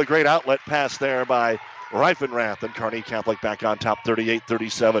started with a great outlet pass there by Reifenrath, and Kearney Catholic back on top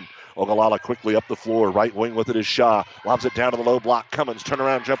 38-37. Ogallala quickly up the floor. Right wing with it is Shaw. Lobs it down to the low block. Cummins,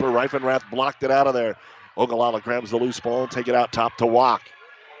 turnaround jumper. Reifenrath blocked it out of there. Ogallala grabs the loose ball and take it out top to Walk.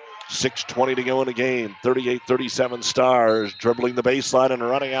 6:20 to go in the game. 38-37 Stars. Dribbling the baseline and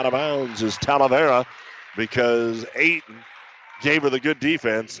running out of bounds is Talavera because Aiden gave her the good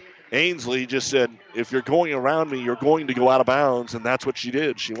defense. Ainsley just said, if you're going around me, you're going to go out of bounds, and that's what she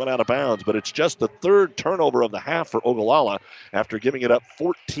did. She went out of bounds, but it's just the third turnover of the half for Ogallala after giving it up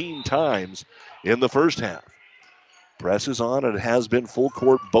 14 times in the first half. Presses on, and it has been full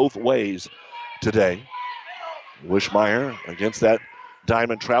court both ways today. Wishmeyer against that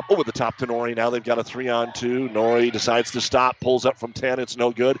diamond trap over the top to Norrie. Now they've got a 3-on-2. Norrie decides to stop, pulls up from 10. It's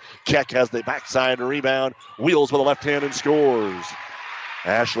no good. Keck has the backside rebound, wheels with a left hand and scores.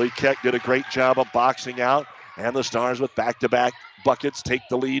 Ashley Keck did a great job of boxing out, and the Stars with back-to-back buckets take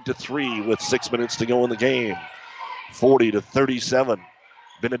the lead to 3 with 6 minutes to go in the game. 40-37.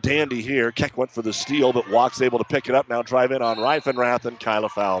 Been a dandy here. Keck went for the steal, but Walk's able to pick it up. Now drive in on Reifenrath, and Kyla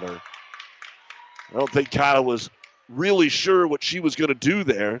fouled her. I don't think Kyla was really sure what she was going to do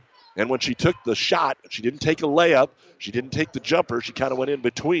there. And when she took the shot, she didn't take a layup. She didn't take the jumper. She kind of went in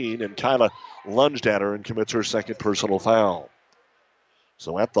between, and Kyla lunged at her and commits her second personal foul.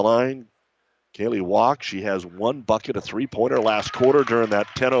 So at the line, Kaylee Walk, she has 1 bucket, a three-pointer last quarter during that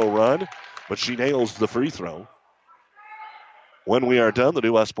 10-0 run, but she nails the free throw. When we are done, the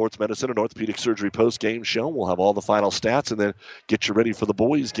New West Sports Medicine and Orthopedic Surgery post-game show, we'll have all the final stats and then get you ready for the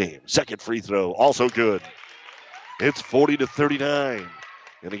boys' game. Second free throw, also good. It's 40-39.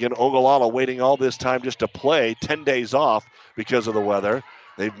 And again, Ogallala waiting all this time just to play, 10 days off because of the weather.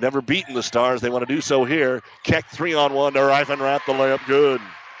 They've never beaten the Stars. They want to do so here. Keck 3-on-1 to Reifenrath, the layup good.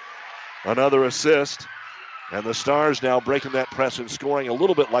 Another assist. And the Stars now breaking that press and scoring a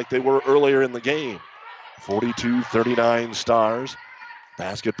little bit like they were earlier in the game. 42-39 Stars.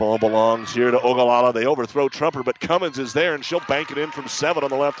 Basketball belongs here to Ogallala. They overthrow Trumper, but Cummins is there, and she'll bank it in from 7 on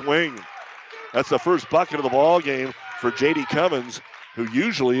the left wing. That's the first bucket of the ball game for J.D. Cummins, who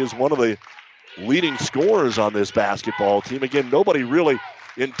usually is one of the leading scorers on this basketball team. Again, nobody really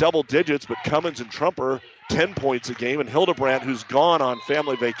in double digits, but Cummins and Trumper, 10 points a game, and Hildebrandt, who's gone on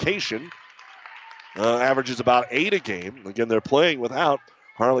family vacation, averages about 8 a game. Again, they're playing without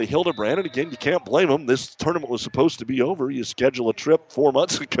Harley Hildebrandt, and again, you can't blame them. This tournament was supposed to be over. You schedule a trip 4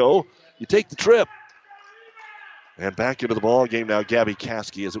 months ago, you take the trip. And back into the ball game now, Gabby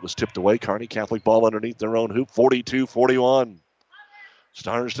Caskey, as it was tipped away. Kearney Catholic ball underneath their own hoop, 42-41.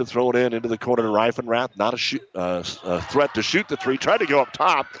 Stars to throw it into the corner to Reifenrath. Not a threat to shoot the three. Tried to go up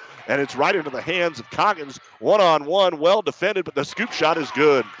top, and it's right into the hands of Coggins. One-on-one, well defended, but the scoop shot is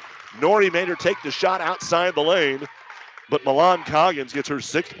good. Nori made her take the shot outside the lane, but Milan Coggins gets her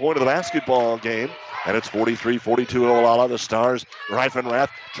 6th point of the basketball game, and it's 43-42 Ogallala. The Stars, Reifenrath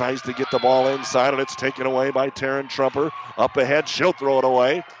tries to get the ball inside, and it's taken away by Taryn Trumper. Up ahead, she'll throw it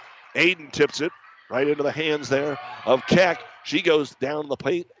away. Aiden tips it right into the hands there of Keck. She goes down the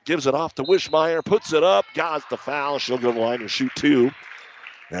paint, gives it off to Wishmeyer, puts it up, got the foul. She'll go to the line and shoot 2.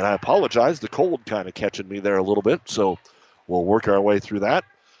 And I apologize, the cold kind of catching me there a little bit, so we'll work our way through that.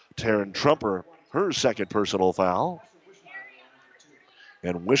 Taryn Trumper, her 2nd personal foul.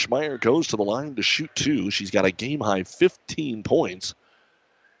 And Wishmeyer goes to the line to shoot 2. She's got a game-high 15 points.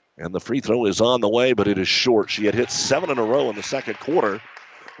 And the free throw is on the way, but it is short. She had hit 7 in a row in the second quarter,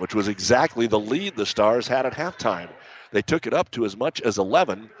 which was exactly the lead the Stars had at halftime. They took it up to as much as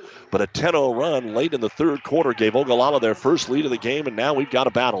 11, but a 10-0 run late in the third quarter gave Ogallala their first lead of the game, and now we've got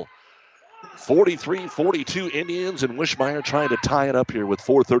a battle. 43-42 Indians, and Wishmeyer trying to tie it up here with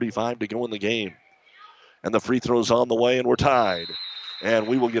 4:35 to go in the game. And the free throw's on the way, and we're tied. And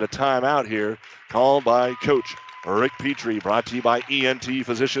we will get a timeout here called by Coach Rick Petrie, brought to you by ENT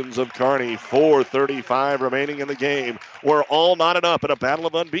Physicians of Kearney. 4:35 remaining in the game. We're all knotted up in a battle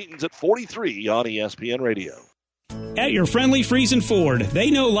of unbeatens at 43 on ESPN Radio. At your friendly Friesen Ford, they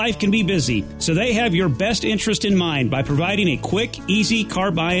know life can be busy, so they have your best interest in mind by providing a quick, easy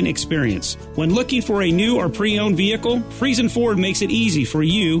car buying experience. When looking for a new or pre-owned vehicle, Friesen Ford makes it easy for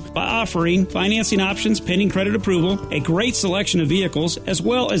you by offering financing options pending credit approval, a great selection of vehicles, as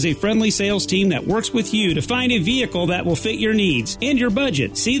well as a friendly sales team that works with you to find a vehicle that will fit your needs and your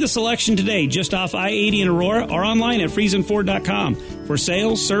budget. See the selection today just off I-80 in Aurora or online at FriesenFord.com. For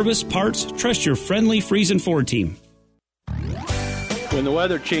sales, service, parts, trust your friendly Friesen Ford team. When the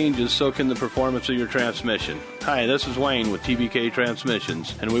weather changes, so can the performance of your transmission. Hi, this is Wayne with TBK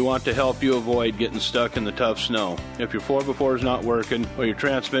Transmissions, and we want to help you avoid getting stuck in the tough snow. If your 4x4 is not working or your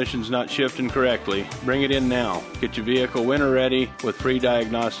transmission's not shifting correctly, bring it in now. Get your vehicle winter ready with free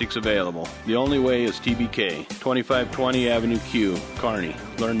diagnostics available. The only way is TBK, 2520 Avenue Q, Kearney.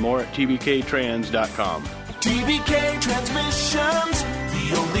 Learn more at tbktrans.com. TBK Transmissions,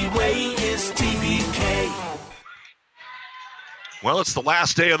 the only way is TBK. Well, it's the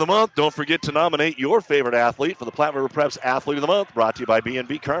last day of the month. Don't forget to nominate your favorite athlete for the Platte River Preps Athlete of the Month, brought to you by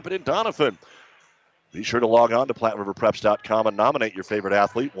B&B Carpet in Doniphan. Be sure to log on to PlatteRiverPreps.com and nominate your favorite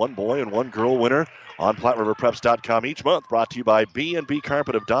athlete, one boy and one girl winner on PlatteRiverPreps.com each month, brought to you by B&B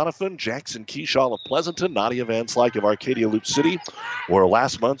Carpet of Doniphan, Jackson Keyshaw of Pleasanton, Nadia Van Slyke of Arcadia Loop City, were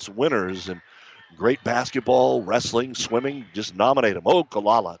last month's winners. And great basketball, wrestling, swimming, just nominate them.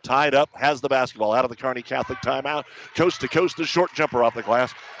 Ogallala tied up, has the basketball out of the Kearney Catholic timeout. Coast to coast, the short jumper off the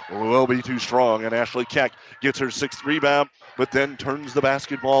glass will be too strong. And Ashley Keck gets her 6th rebound, but then turns the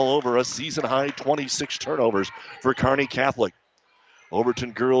basketball over. A season-high 26 turnovers for Kearney Catholic.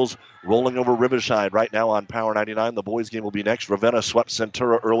 Overton girls rolling over Riverside right now on Power 99. The boys' game will be next. Ravenna swept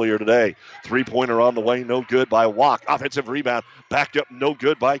Centura earlier today. 3-pointer on the way, no good by Walk. Offensive rebound, backed up, no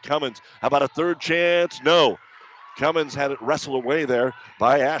good by Cummins. How about a third chance? No. Cummins had it wrestled away there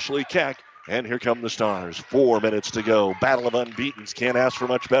by Ashley Keck. And here come the Stars. 4 minutes to go. Battle of unbeatens. Can't ask for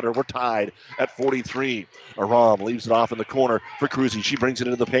much better. We're tied at 43. Aram leaves it off in the corner for Cruzy. She brings it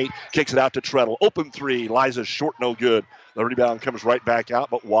into the paint. Kicks it out to Treadle. Open 3. Liza short, no good. The rebound comes right back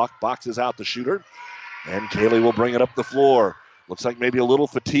out, but Walk boxes out the shooter. And Kaylee will bring it up the floor. Looks like maybe a little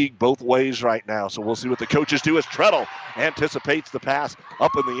fatigue both ways right now. So we'll see what the coaches do as Treadle anticipates the pass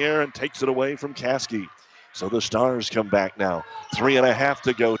up in the air and takes it away from Caskey. So the Stars come back now. 3.5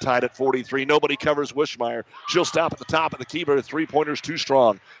 to go, tied at 43. Nobody covers Wishmeyer. She'll stop at the top of the key, but her three-pointer's too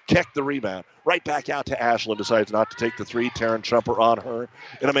strong. Keck the rebound. Right back out to Ashland. Decides not to take the three. Taryn Trumper on her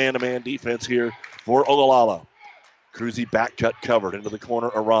in a man-to-man defense here for Ogallala. Cruzy back cut covered into the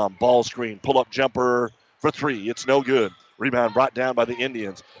corner. Aram. Ball screen. Pull-up jumper. for three. It's no good. Rebound brought down by the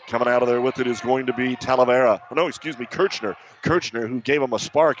Indians. Coming out of there with it is going to be Kirchner. Kirchner, who gave him a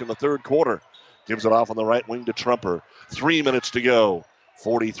spark in the third quarter. Gives it off on the right wing to Trumper. 3 minutes to go.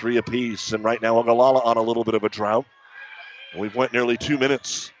 43 apiece. And right now Ogallala on a little bit of a drought. We've went nearly 2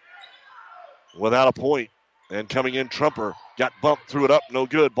 minutes without a point. And coming in, Trumper got bumped, threw it up, no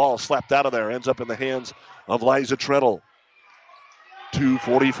good. Ball slapped out of there. Ends up in the hands of Liza Treadle.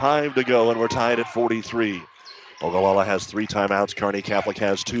 2:45 to go, and we're tied at 43. Ogallala has 3 timeouts. Kearney Catholic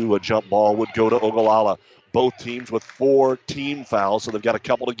has 2. A jump ball would go to Ogallala. Both teams with 4 team fouls, so they've got a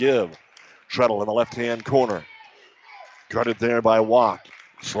couple to give. Treadle in the left-hand corner. Guarded there by Walk.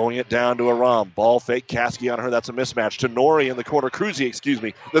 Slowing it down to Aram. Ball fake. Caskey on her. That's a mismatch. To Nori in the corner.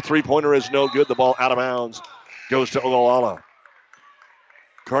 Cruzy, The three-pointer is no good. The ball out of bounds. Goes to Ogallala.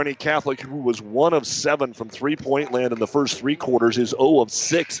 Kearney Catholic, who was 1 of 7 from three-point land in the first 3 quarters, is 0 of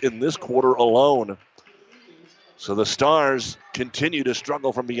 6 in this quarter alone. So the Stars continue to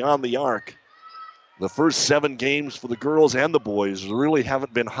struggle from beyond the arc. The first 7 games for the girls and the boys really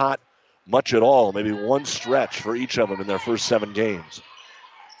haven't been hot much at all. Maybe one stretch for each of them in their first 7 games.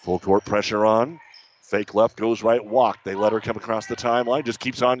 Full court pressure on. Fake left, goes right, Walk. They let her come across the timeline, just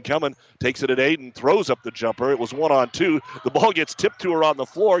keeps on coming. Takes it at 8 and throws up the jumper. It was 1-on-2. The ball gets tipped to her on the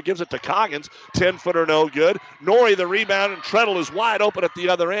floor, gives it to Coggins. 10-footer, no good. Nori the rebound, and Treadle is wide open at the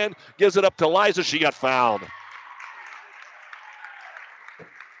other end. Gives it up to Liza. She got fouled.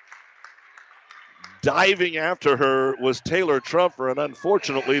 Diving after her was Taylor Trumper, and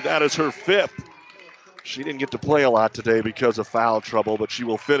unfortunately that is her 5th. She didn't get to play a lot today because of foul trouble, but she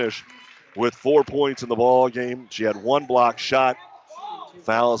will finish with 4 points in the ball game. She had 1 block shot.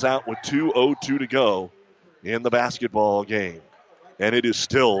 Fouls out with 2:02 to go in the basketball game. And it is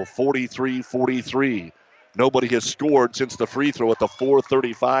still 43-43. Nobody has scored since the free throw at the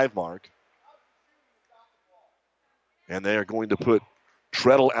 4:35 mark. And they are going to put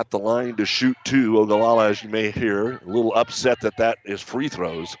Treadle at the line to shoot 2. Ogallala, as you may hear, a little upset that is free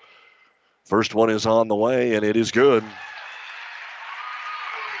throws. First one is on the way, and it is good.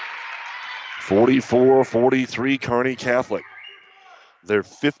 44-43 Kearney Catholic. Their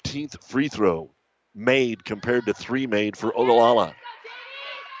 15th free throw made compared to 3 made for Ogallala.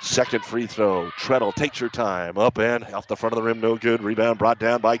 Second free throw. Treadle takes her time. Up and off the front of the rim, no good. Rebound brought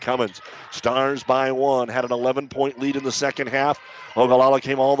down by Cummins. Stars by 1. Had an 11-point lead in the second half. Ogallala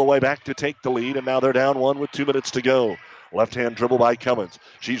came all the way back to take the lead, and now they're down 1 with 2 minutes to go. Left-hand dribble by Cummins.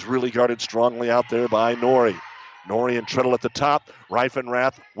 She's really guarded strongly out there by Nori. Nori and Treadle at the top.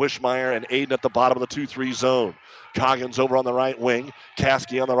 Reifenrath, Wishmeyer, and Aiden at the bottom of the 2-3 zone. Coggins over on the right wing.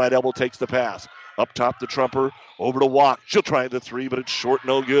 Caskey on the right elbow takes the pass. Up top to Trumper. Over to Walk. She'll try the 3, but it's short,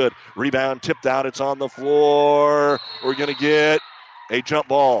 no good. Rebound tipped out. It's on the floor. We're going to get a jump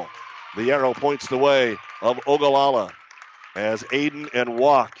ball. The arrow points the way of Ogallala as Aiden and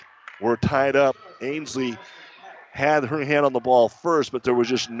Walk were tied up. Ainsley had her hand on the ball first, but there was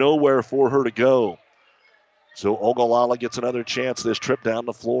just nowhere for her to go. So Ogallala gets another chance this trip down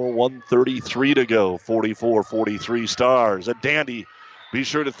the floor. 1:33 to go. 44-43 Stars. A dandy. Be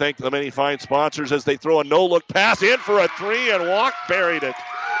sure to thank the many fine sponsors as they throw a no-look pass in for a 3, and Walk buried it.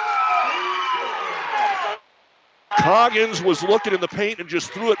 Coggins was looking in the paint and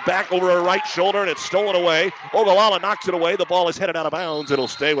just threw it back over her right shoulder, and it's stolen away. Ogallala knocks it away. The ball is headed out of bounds. It'll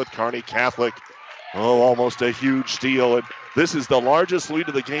stay with Kearney Catholic. Oh, almost a huge steal. And this is the largest lead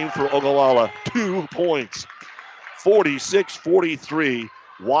of the game for Ogallala. 2 points. 46-43.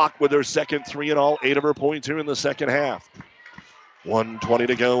 Walk with her second 3 and all 8 of her points here in the second half. 1:20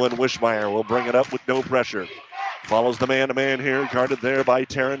 to go, and Wishmeyer will bring it up with no pressure. Follows the man-to-man here, guarded there by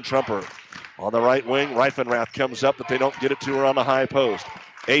Taryn Trumper. On the right wing, Reifenrath comes up, but they don't get it to her on the high post.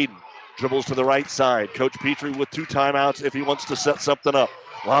 Aiden dribbles to the right side. Coach Petrie with 2 timeouts if he wants to set something up.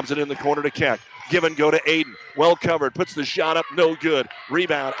 Lobs it in the corner to Keck. Give and go to Aiden. Well covered. Puts the shot up. No good.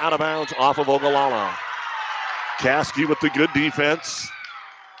 Rebound out of bounds off of Ogallala. Caskey with the good defense.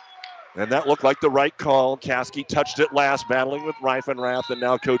 And that looked like the right call. Caskey touched it last, battling with Reifenrath, and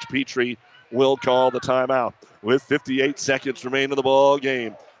now Coach Petrie will call the timeout with 58 seconds remaining in the ball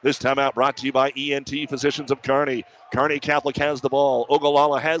game. This timeout brought to you by ENT Physicians of Kearney. Kearney Catholic has the ball.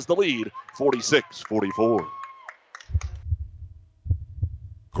 Ogallala has the lead, 46-44.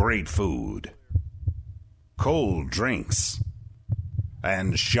 Great food, cold drinks,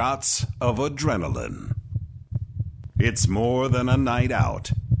 and shots of adrenaline. It's more than a night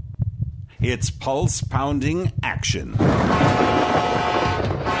out. It's pulse-pounding action.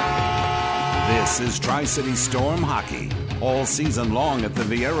 This is Tri-City Storm Hockey, all season long at the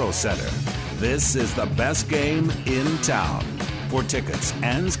Viero Center. This is the best game in town. For tickets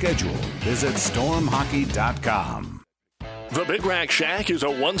and schedule, visit stormhockey.com. The Big Rack Shack is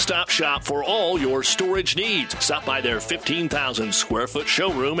a one-stop shop for all your storage needs. Stop by their 15,000 square foot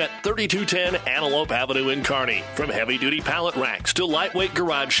showroom at 3210 Antelope Avenue in Kearney. From heavy-duty pallet racks to lightweight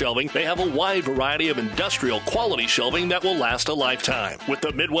garage shelving, they have a wide variety of industrial quality shelving that will last a lifetime. With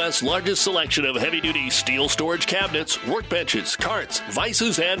the Midwest's largest selection of heavy-duty steel storage cabinets, workbenches, carts,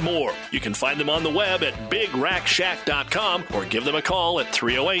 vices, and more. You can find them on the web at BigRackShack.com or give them a call at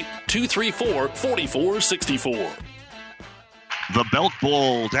 308-234-4464. The Belk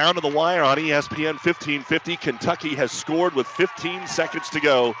Bowl down to the wire on ESPN 1550. Kentucky has scored with 15 seconds to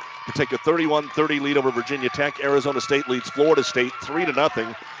go to take a 31-30 lead over Virginia Tech. Arizona State leads Florida State 3-0.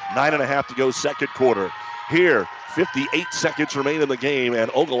 9.5 to go second quarter. Here, 58 seconds remain in the game, and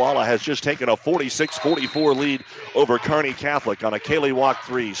Ogallala has just taken a 46-44 lead over Kearney Catholic on a Kaylee Walk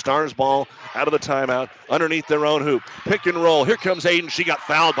 3. Stars ball out of the timeout underneath their own hoop. Pick and roll. Here comes Aiden. She got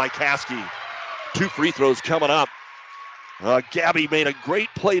fouled by Caskey. 2 free throws coming up. Gabby made a great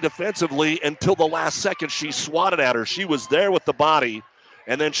play defensively until the last second. She swatted at her. She was there with the body,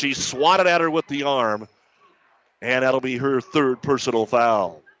 and then she swatted at her with the arm, and that'll be her 3rd personal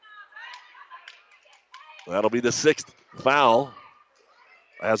foul. That'll be the 6th foul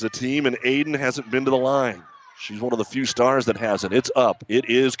as a team, and Aiden hasn't been to the line. She's one of the few stars that hasn't. It's up. It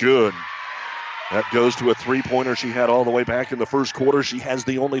is good. That goes to a 3-pointer she had all the way back in the first quarter. She has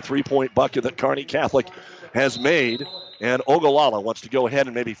the only 3-point bucket that Kearney Catholic has made. And Ogallala wants to go ahead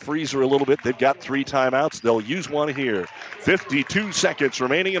and maybe freeze her a little bit. They've got 3 timeouts. They'll use one here. 52 seconds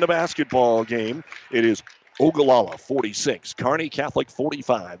remaining in the basketball game. It is Ogallala 46, Kearney Catholic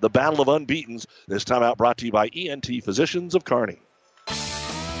 45. The Battle of Unbeatens. This timeout brought to you by ENT Physicians of Kearney.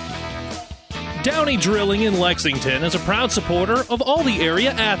 Downey Drilling in Lexington is a proud supporter of all the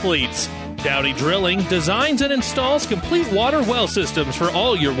area athletes. Downey Drilling designs and installs complete water well systems for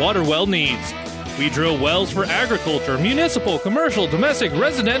all your water well needs. We drill wells for agriculture, municipal, commercial, domestic,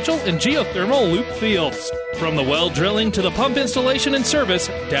 residential, and geothermal loop fields. From the well drilling to the pump installation and service,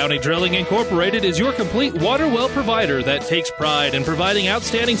 Downey Drilling Incorporated is your complete water well provider that takes pride in providing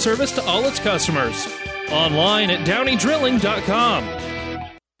outstanding service to all its customers. Online at downeydrilling.com.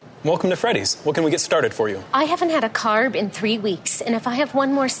 Welcome to Freddy's. What can we get started for you? I haven't had a carb in 3 weeks, and if I have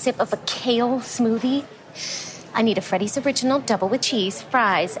one more sip of a kale smoothie, I need a Freddy's Original double with cheese,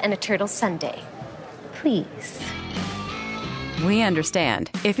 fries, and a turtle sundae. Please. We understand.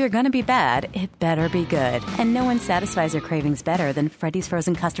 If you're going to be bad, it better be good. And no one satisfies your cravings better than Freddy's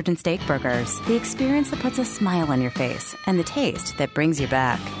Frozen Custard and Steak Burgers. The experience that puts a smile on your face and the taste that brings you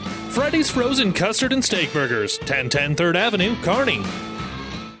back. Freddy's Frozen Custard and Steak Burgers, 1010 3rd Avenue, Kearney.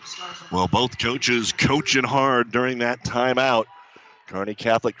 Well, both coaches coaching hard during that timeout. Kearney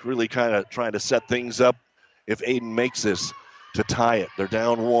Catholic really kind of trying to set things up if Aiden makes this to tie it. They're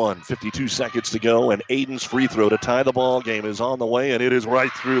down 1, 52 seconds to go, and Aiden's free throw to tie the ball game is on the way, and it is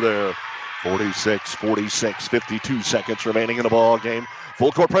right through there. 46-46, 52 seconds remaining in the ball game.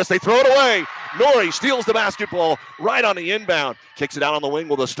 Full court press, they throw it away. Nori steals the basketball right on the inbound. Kicks it out on the wing.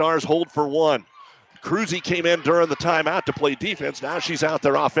 Will the Stars hold for 1? Cruzy came in during the timeout to play defense. Now she's out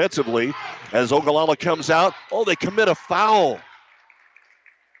there offensively as Ogallala comes out. Oh, they commit a foul.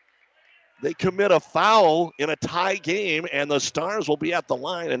 They commit a foul in a tie game, and the Stars will be at the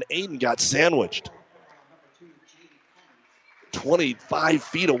line, and Aiden got sandwiched. 25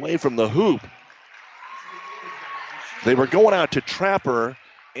 feet away from the hoop. They were going out to trap her.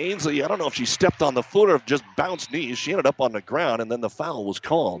 Ainsley, I don't know if she stepped on the foot or just bounced knees. She ended up on the ground, and then the foul was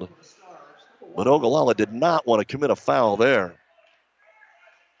called. But Ogallala did not want to commit a foul there.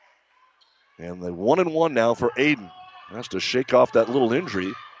 And the 1-1 now for Aiden. Has to shake off that little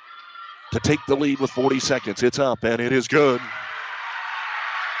injury to take the lead with 40 seconds. It's up, and it is good.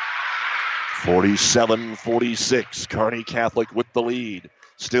 47-46. Kearney Catholic with the lead.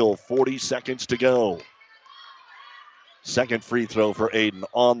 Still 40 seconds to go. Second free throw for Aiden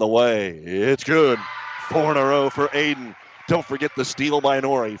on the way. It's good. 4 in a row for Aiden. Don't forget the steal by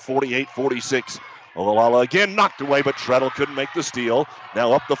Nori. 48-46. Ogallala again knocked away, but Treadle couldn't make the steal.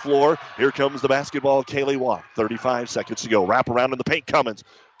 Now up the floor. Here comes the basketball. Kaylee Watt. 35 seconds to go. Wrap around in the paint. Cummins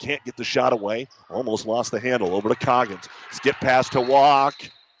can't get the shot away. Almost lost the handle. Over to Coggins. Skip pass to Walk.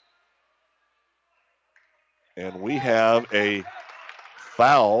 And we have a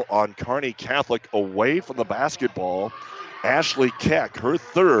foul on Kearney Catholic away from the basketball. Ashley Keck, her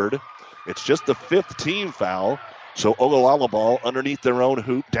 3rd. It's just the 5th team foul. So Ogallala ball underneath their own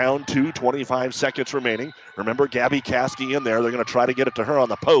hoop, down 2, 25 seconds remaining. Remember, Gabby Caskey in there. They're going to try to get it to her on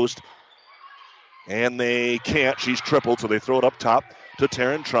the post. And they can't. She's tripled, so they throw it up top to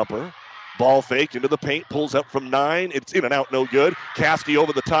Taryn Trumper. Ball fake into the paint, pulls up from 9. It's in and out, no good. Casti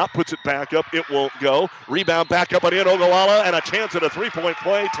over the top, puts it back up. It won't go. Rebound back up and in. Ogallala, and a chance at a three-point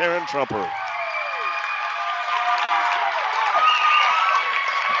play. Taryn Trumper.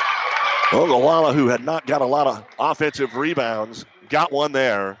 Ogallala, who had not got a lot of offensive rebounds, got one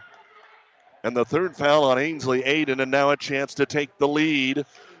there. And the third foul on Ainsley Aiden, and now a chance to take the lead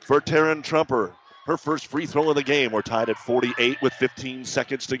for Taryn Trumper. Her first free throw of the game. We're tied at 48 with 15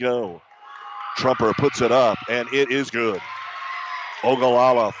 seconds to go. Trumper puts it up, and it is good.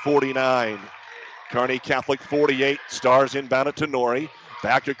 Ogallala 49. Kearney Catholic 48. Stars inbound it to Norrie.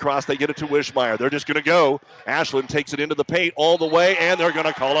 Back across, they get it to Wishmeyer. They're just going to go. Ashland takes it into the paint all the way, and they're going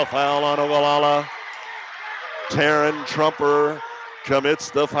to call a foul on Ogallala. Taryn Trumper commits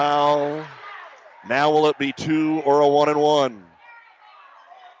the foul. Now will it be 2 or a 1-and-1?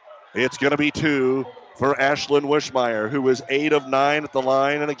 It's going to be 2 for Ashlyn Wishmeyer, who is 8 of 9 at the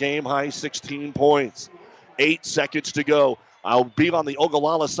line and a game-high 16 points. 8 seconds to go. I'll be on the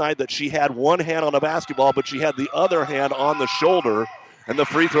Ogallala side that she had one hand on the basketball, but she had the other hand on the shoulder, and the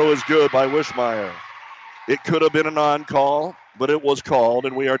free throw is good by Wishmeyer. It could have been a non-call, but it was called,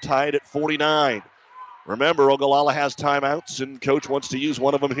 and we are tied at 49. Remember, Ogallala has timeouts, and Coach wants to use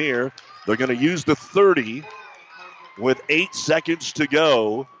one of them here. They're going to use the 30 with 8 seconds to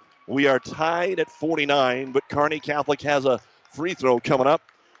go. We are tied at 49, but Kearney Catholic has a free throw coming up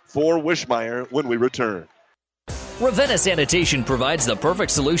for Wishmeyer when we return. Ravenna Sanitation provides the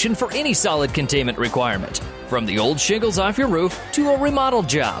perfect solution for any solid containment requirement. From the old shingles off your roof to a remodel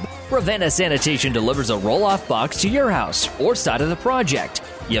job, Ravenna Sanitation delivers a roll-off box to your house or side of the project.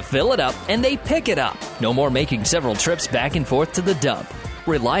 You fill it up and they pick it up. No more making several trips back and forth to the dump.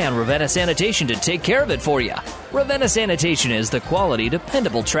 Rely on Ravenna Sanitation to take care of it for you. Ravenna Sanitation is the quality,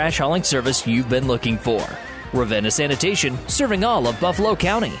 dependable trash hauling service you've been looking for. Ravenna Sanitation, serving all of Buffalo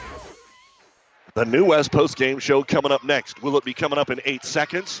County. The New West postgame show coming up next. Will it be coming up in 8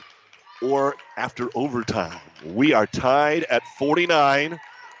 seconds or after overtime? We are tied at 49.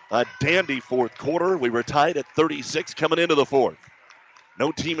 A dandy fourth quarter. We were tied at 36 coming into the fourth.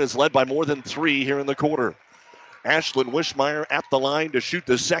 No team is led by more than 3 here in the quarter. Ashlyn Wishmeyer at the line to shoot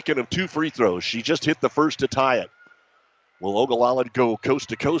the second of 2 free throws. She just hit the first to tie it. Will Ogallala go coast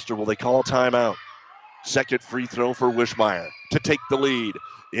to coast, or will they call timeout? Second free throw for Wishmeyer to take the lead.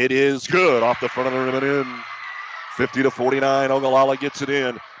 It is good off the front of the rim and in. 50-49. Ogallala gets it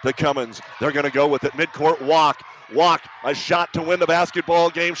in to Cummins. They're going to go with it. Midcourt walk. A shot to win the basketball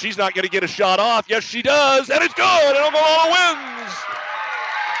game. She's not going to get a shot off. Yes, she does. And it's good. And Ogallala wins.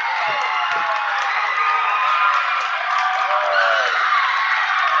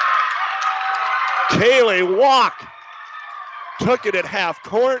 Kaylee Walk took it at half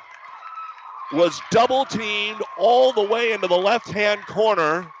court, was double teamed all the way into the left-hand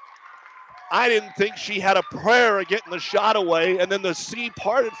corner. I didn't think she had a prayer of getting the shot away, and then the sea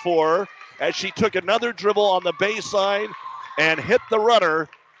parted for her as she took another dribble on the baseline and hit the runner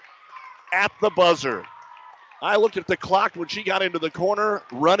at the buzzer. I looked at the clock when she got into the corner,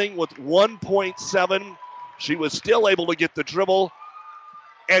 running with 1.7. She was still able to get the dribble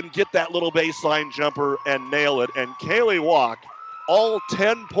and get that little baseline jumper and nail it. And Kaylee Walk, all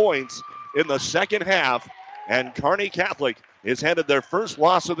 10 points in the second half, and Kearney Catholic is handed their first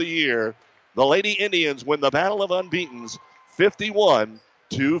loss of the year. The Lady Indians win the Battle of Unbeatens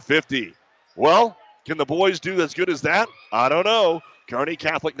 51-50. Well, can the boys do as good as that? I don't know. Kearney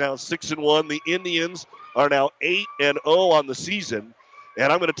Catholic now 6-1. The Indians are now 8-0 on the season.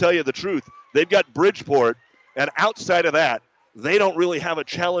 And I'm going to tell you the truth. They've got Bridgeport, and outside of that, they don't really have a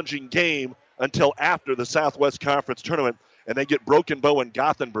challenging game until after the Southwest Conference Tournament, and they get Broken Bow and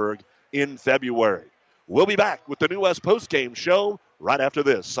Gothenburg in February. We'll be back with the New West postgame show right after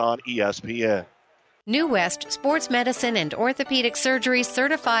this on ESPN. New West Sports Medicine and Orthopedic Surgery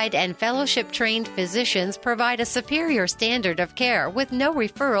certified and fellowship-trained physicians provide a superior standard of care with no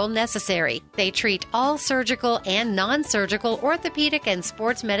referral necessary. They treat all surgical and non-surgical orthopedic and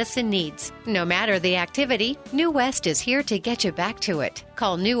sports medicine needs. No matter the activity, New West is here to get you back to it.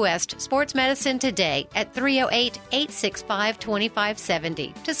 Call New West Sports Medicine today at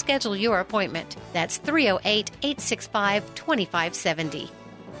 308-865-2570 to schedule your appointment. That's 308-865-2570.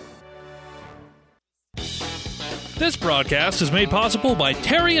 This broadcast is made possible by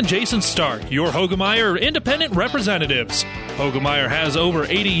Terry and Jason Stark, your Hogemeyer independent representatives. Hogemeyer has over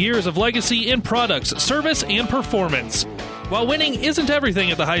 80 years of legacy in products, service, and performance. While winning isn't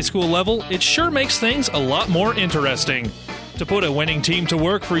everything at the high school level, it sure makes things a lot more interesting. To put a winning team to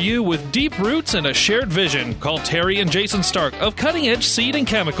work for you with deep roots and a shared vision, call Terry and Jason Stark of Cutting Edge Seed and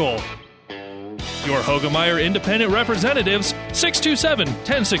Chemical. Your Hogemeyer independent representatives,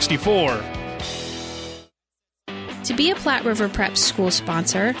 627-1064. To be a Platte River Prep school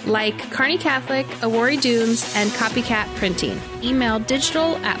sponsor, like Kearney Catholic, Awori Dunes, and Copycat Printing, email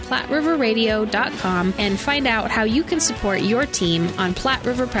digital@PlatteRiverRadio.com and find out how you can support your team on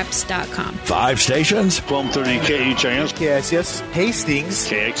PlatteRiverPreps.com. 5 stations. 1230 KHIS. KSS Hastings.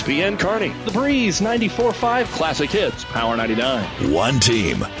 KXPN Kearney. The Breeze 94.5 Classic Hits. Power 99. 1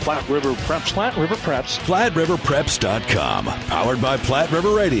 team. Platte River Preps. Platte River Preps. PlatteRiverPreps.com. Powered by Platte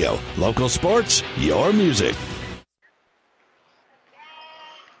River Radio. Local sports, your music.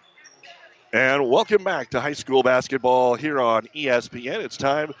 And welcome back to high school basketball here on ESPN. It's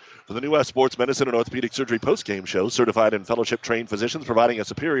time for the New West Sports Medicine and Orthopedic Surgery postgame show. Certified and fellowship-trained physicians providing a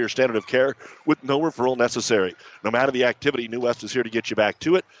superior standard of care with no referral necessary. No matter the activity, New West is here to get you back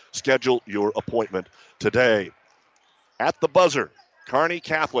to it. Schedule your appointment today. At the buzzer, Kearney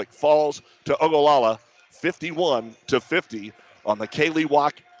Catholic falls to Ogallala 51-50 on the Kaylee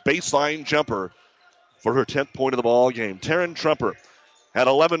Walk baseline jumper for her 10th point of the ball game. Taryn Trumper had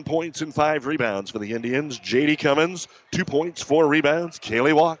 11 points and 5 rebounds for the Indians. J.D. Cummins, 2 points, 4 rebounds.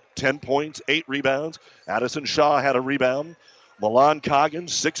 Kaylee Walk, 10 points, 8 rebounds. Addison Shaw had a rebound. Milan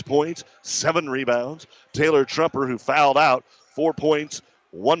Coggins, 6 points, 7 rebounds. Taylor Trumper, who fouled out, 4 points,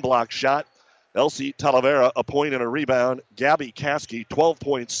 1 block shot. Elsie Talavera, a point and a rebound. Gabby Caskey, 12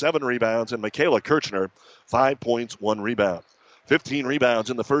 points, 7 rebounds. And Michaela Kirchner, 5 points, 1 rebound. 15 rebounds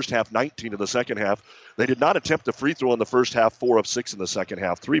in the first half, 19 in the second half. They did not attempt a free throw in the first half, 4 of 6 in the second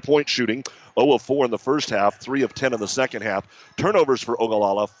half. 3-point shooting, 0 of 4 in the first half, 3 of 10 in the second half. Turnovers for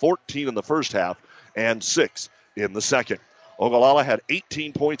Ogallala, 14 in the first half and 6 in the second. Ogallala had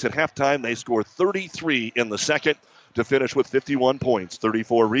 18 points at halftime. They scored 33 in the second to finish with 51 points,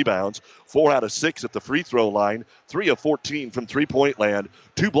 34 rebounds, 4 out of 6 at the free throw line, 3 of 14 from three-point land,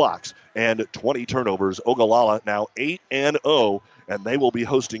 2 blocks, and 20 turnovers. Ogallala now 8-0, and they will be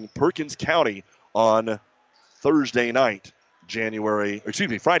hosting Perkins County on Friday night, January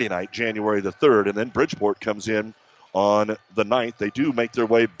the 3rd, and then Bridgeport comes in on the 9th. They do make their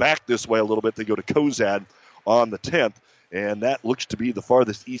way back this way a little bit. They go to Cozad on the 10th, and that looks to be the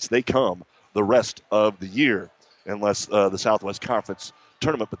farthest east they come the rest of the year, unless the Southwest Conference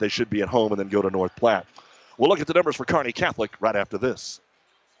tournament, but they should be at home and then go to North Platte. We'll look at the numbers for Kearney Catholic right after this.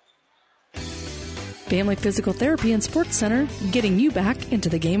 Family Physical Therapy and Sports Center, getting you back into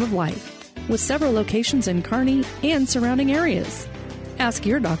the game of life, with several locations in Kearney and surrounding areas. Ask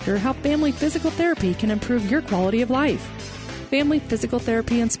your doctor how Family Physical Therapy can improve your quality of life. Family Physical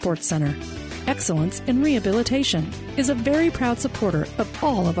Therapy and Sports Center, excellence in rehabilitation, is a very proud supporter of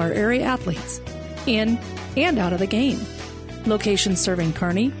all of our area athletes, in and out of the game. Locations serving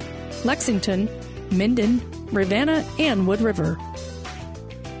Kearney, Lexington, Minden, Ravenna, and Wood River.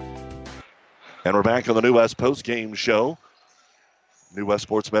 And we're back on the New West post-game show. New West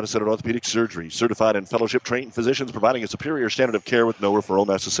Sports Medicine and Orthopedic Surgery. Certified and fellowship-trained physicians providing a superior standard of care with no referral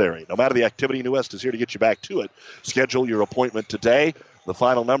necessary. No matter the activity, New West is here to get you back to it. Schedule your appointment today. The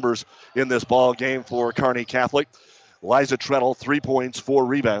final numbers in this ball game for Kearney Catholic. Liza Treadle, 3 points, 4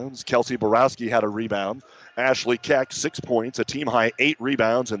 rebounds. Kelsey Borowski had a rebound. Ashley Keck, 6 points, a team-high 8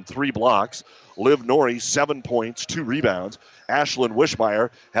 rebounds and 3 blocks. Liv Norrie, 7 points, 2 rebounds. Ashlyn Wishmeyer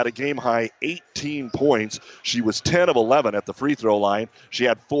had a game-high 18 points. She was 10 of 11 at the free throw line. She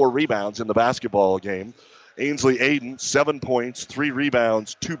had 4 rebounds in the basketball game. Ainsley Aiden, 7 points, 3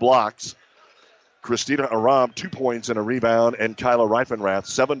 rebounds, 2 blocks. Christina Aram, 2 points and a rebound. And Kyla Reifenrath,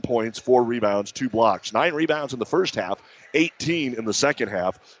 7 points, 4 rebounds, 2 blocks. 9 rebounds in the first half, 18 in the second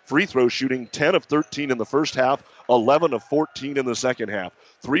half. Free throw shooting, 10 of 13 in the first half, 11 of 14 in the second half.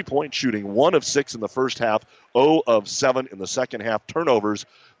 3-point shooting, 1 of 6 in the first half, 0 of 7 in the second half. Turnovers,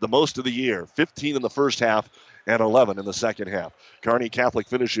 the most of the year, 15 in the first half and 11 in the second half. Kearney Catholic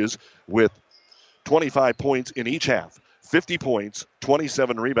finishes with 25 points in each half. 50 points,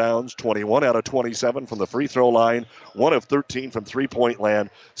 27 rebounds, 21 out of 27 from the free throw line, 1 of 13 from three-point land,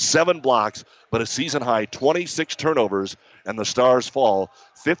 7 blocks, but a season-high 26 turnovers, and the Stars fall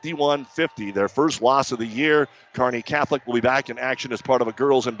 51-50, their first loss of the year. Kearney Catholic will be back in action as part of a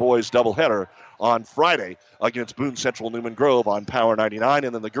girls and boys doubleheader on Friday against Boone Central Newman Grove on Power 99,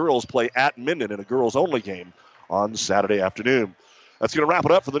 and then the girls play at Minden in a girls-only game on Saturday afternoon. That's going to wrap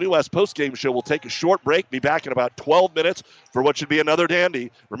it up for the New West postgame show. We'll take a short break, be back in about 12 minutes for what should be another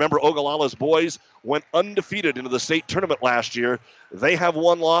dandy. Remember, Ogallala's boys went undefeated into the state tournament last year. They have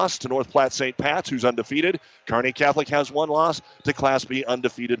 1 loss to North Platte St. Pat's, who's undefeated. Kearney Catholic has 1 loss to Class B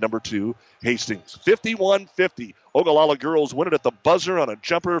undefeated number 2, Hastings. 51-50. Ogallala girls win it at the buzzer on a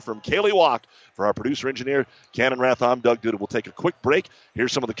jumper from Kaylee Walk. For our producer-engineer, Cannon Rath, I'm Doug Duda. We'll take a quick break.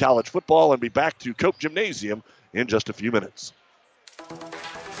 Here's some of the college football and be back to Cope Gymnasium in just a few minutes.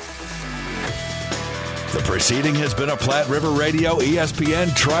 The proceeding has been a Platte River Radio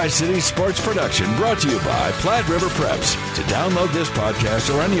ESPN Tri-City Sports production brought to you by Platte River Preps. To download this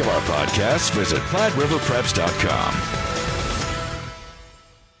podcast or any of our podcasts, visit PlatteRiverPreps.com.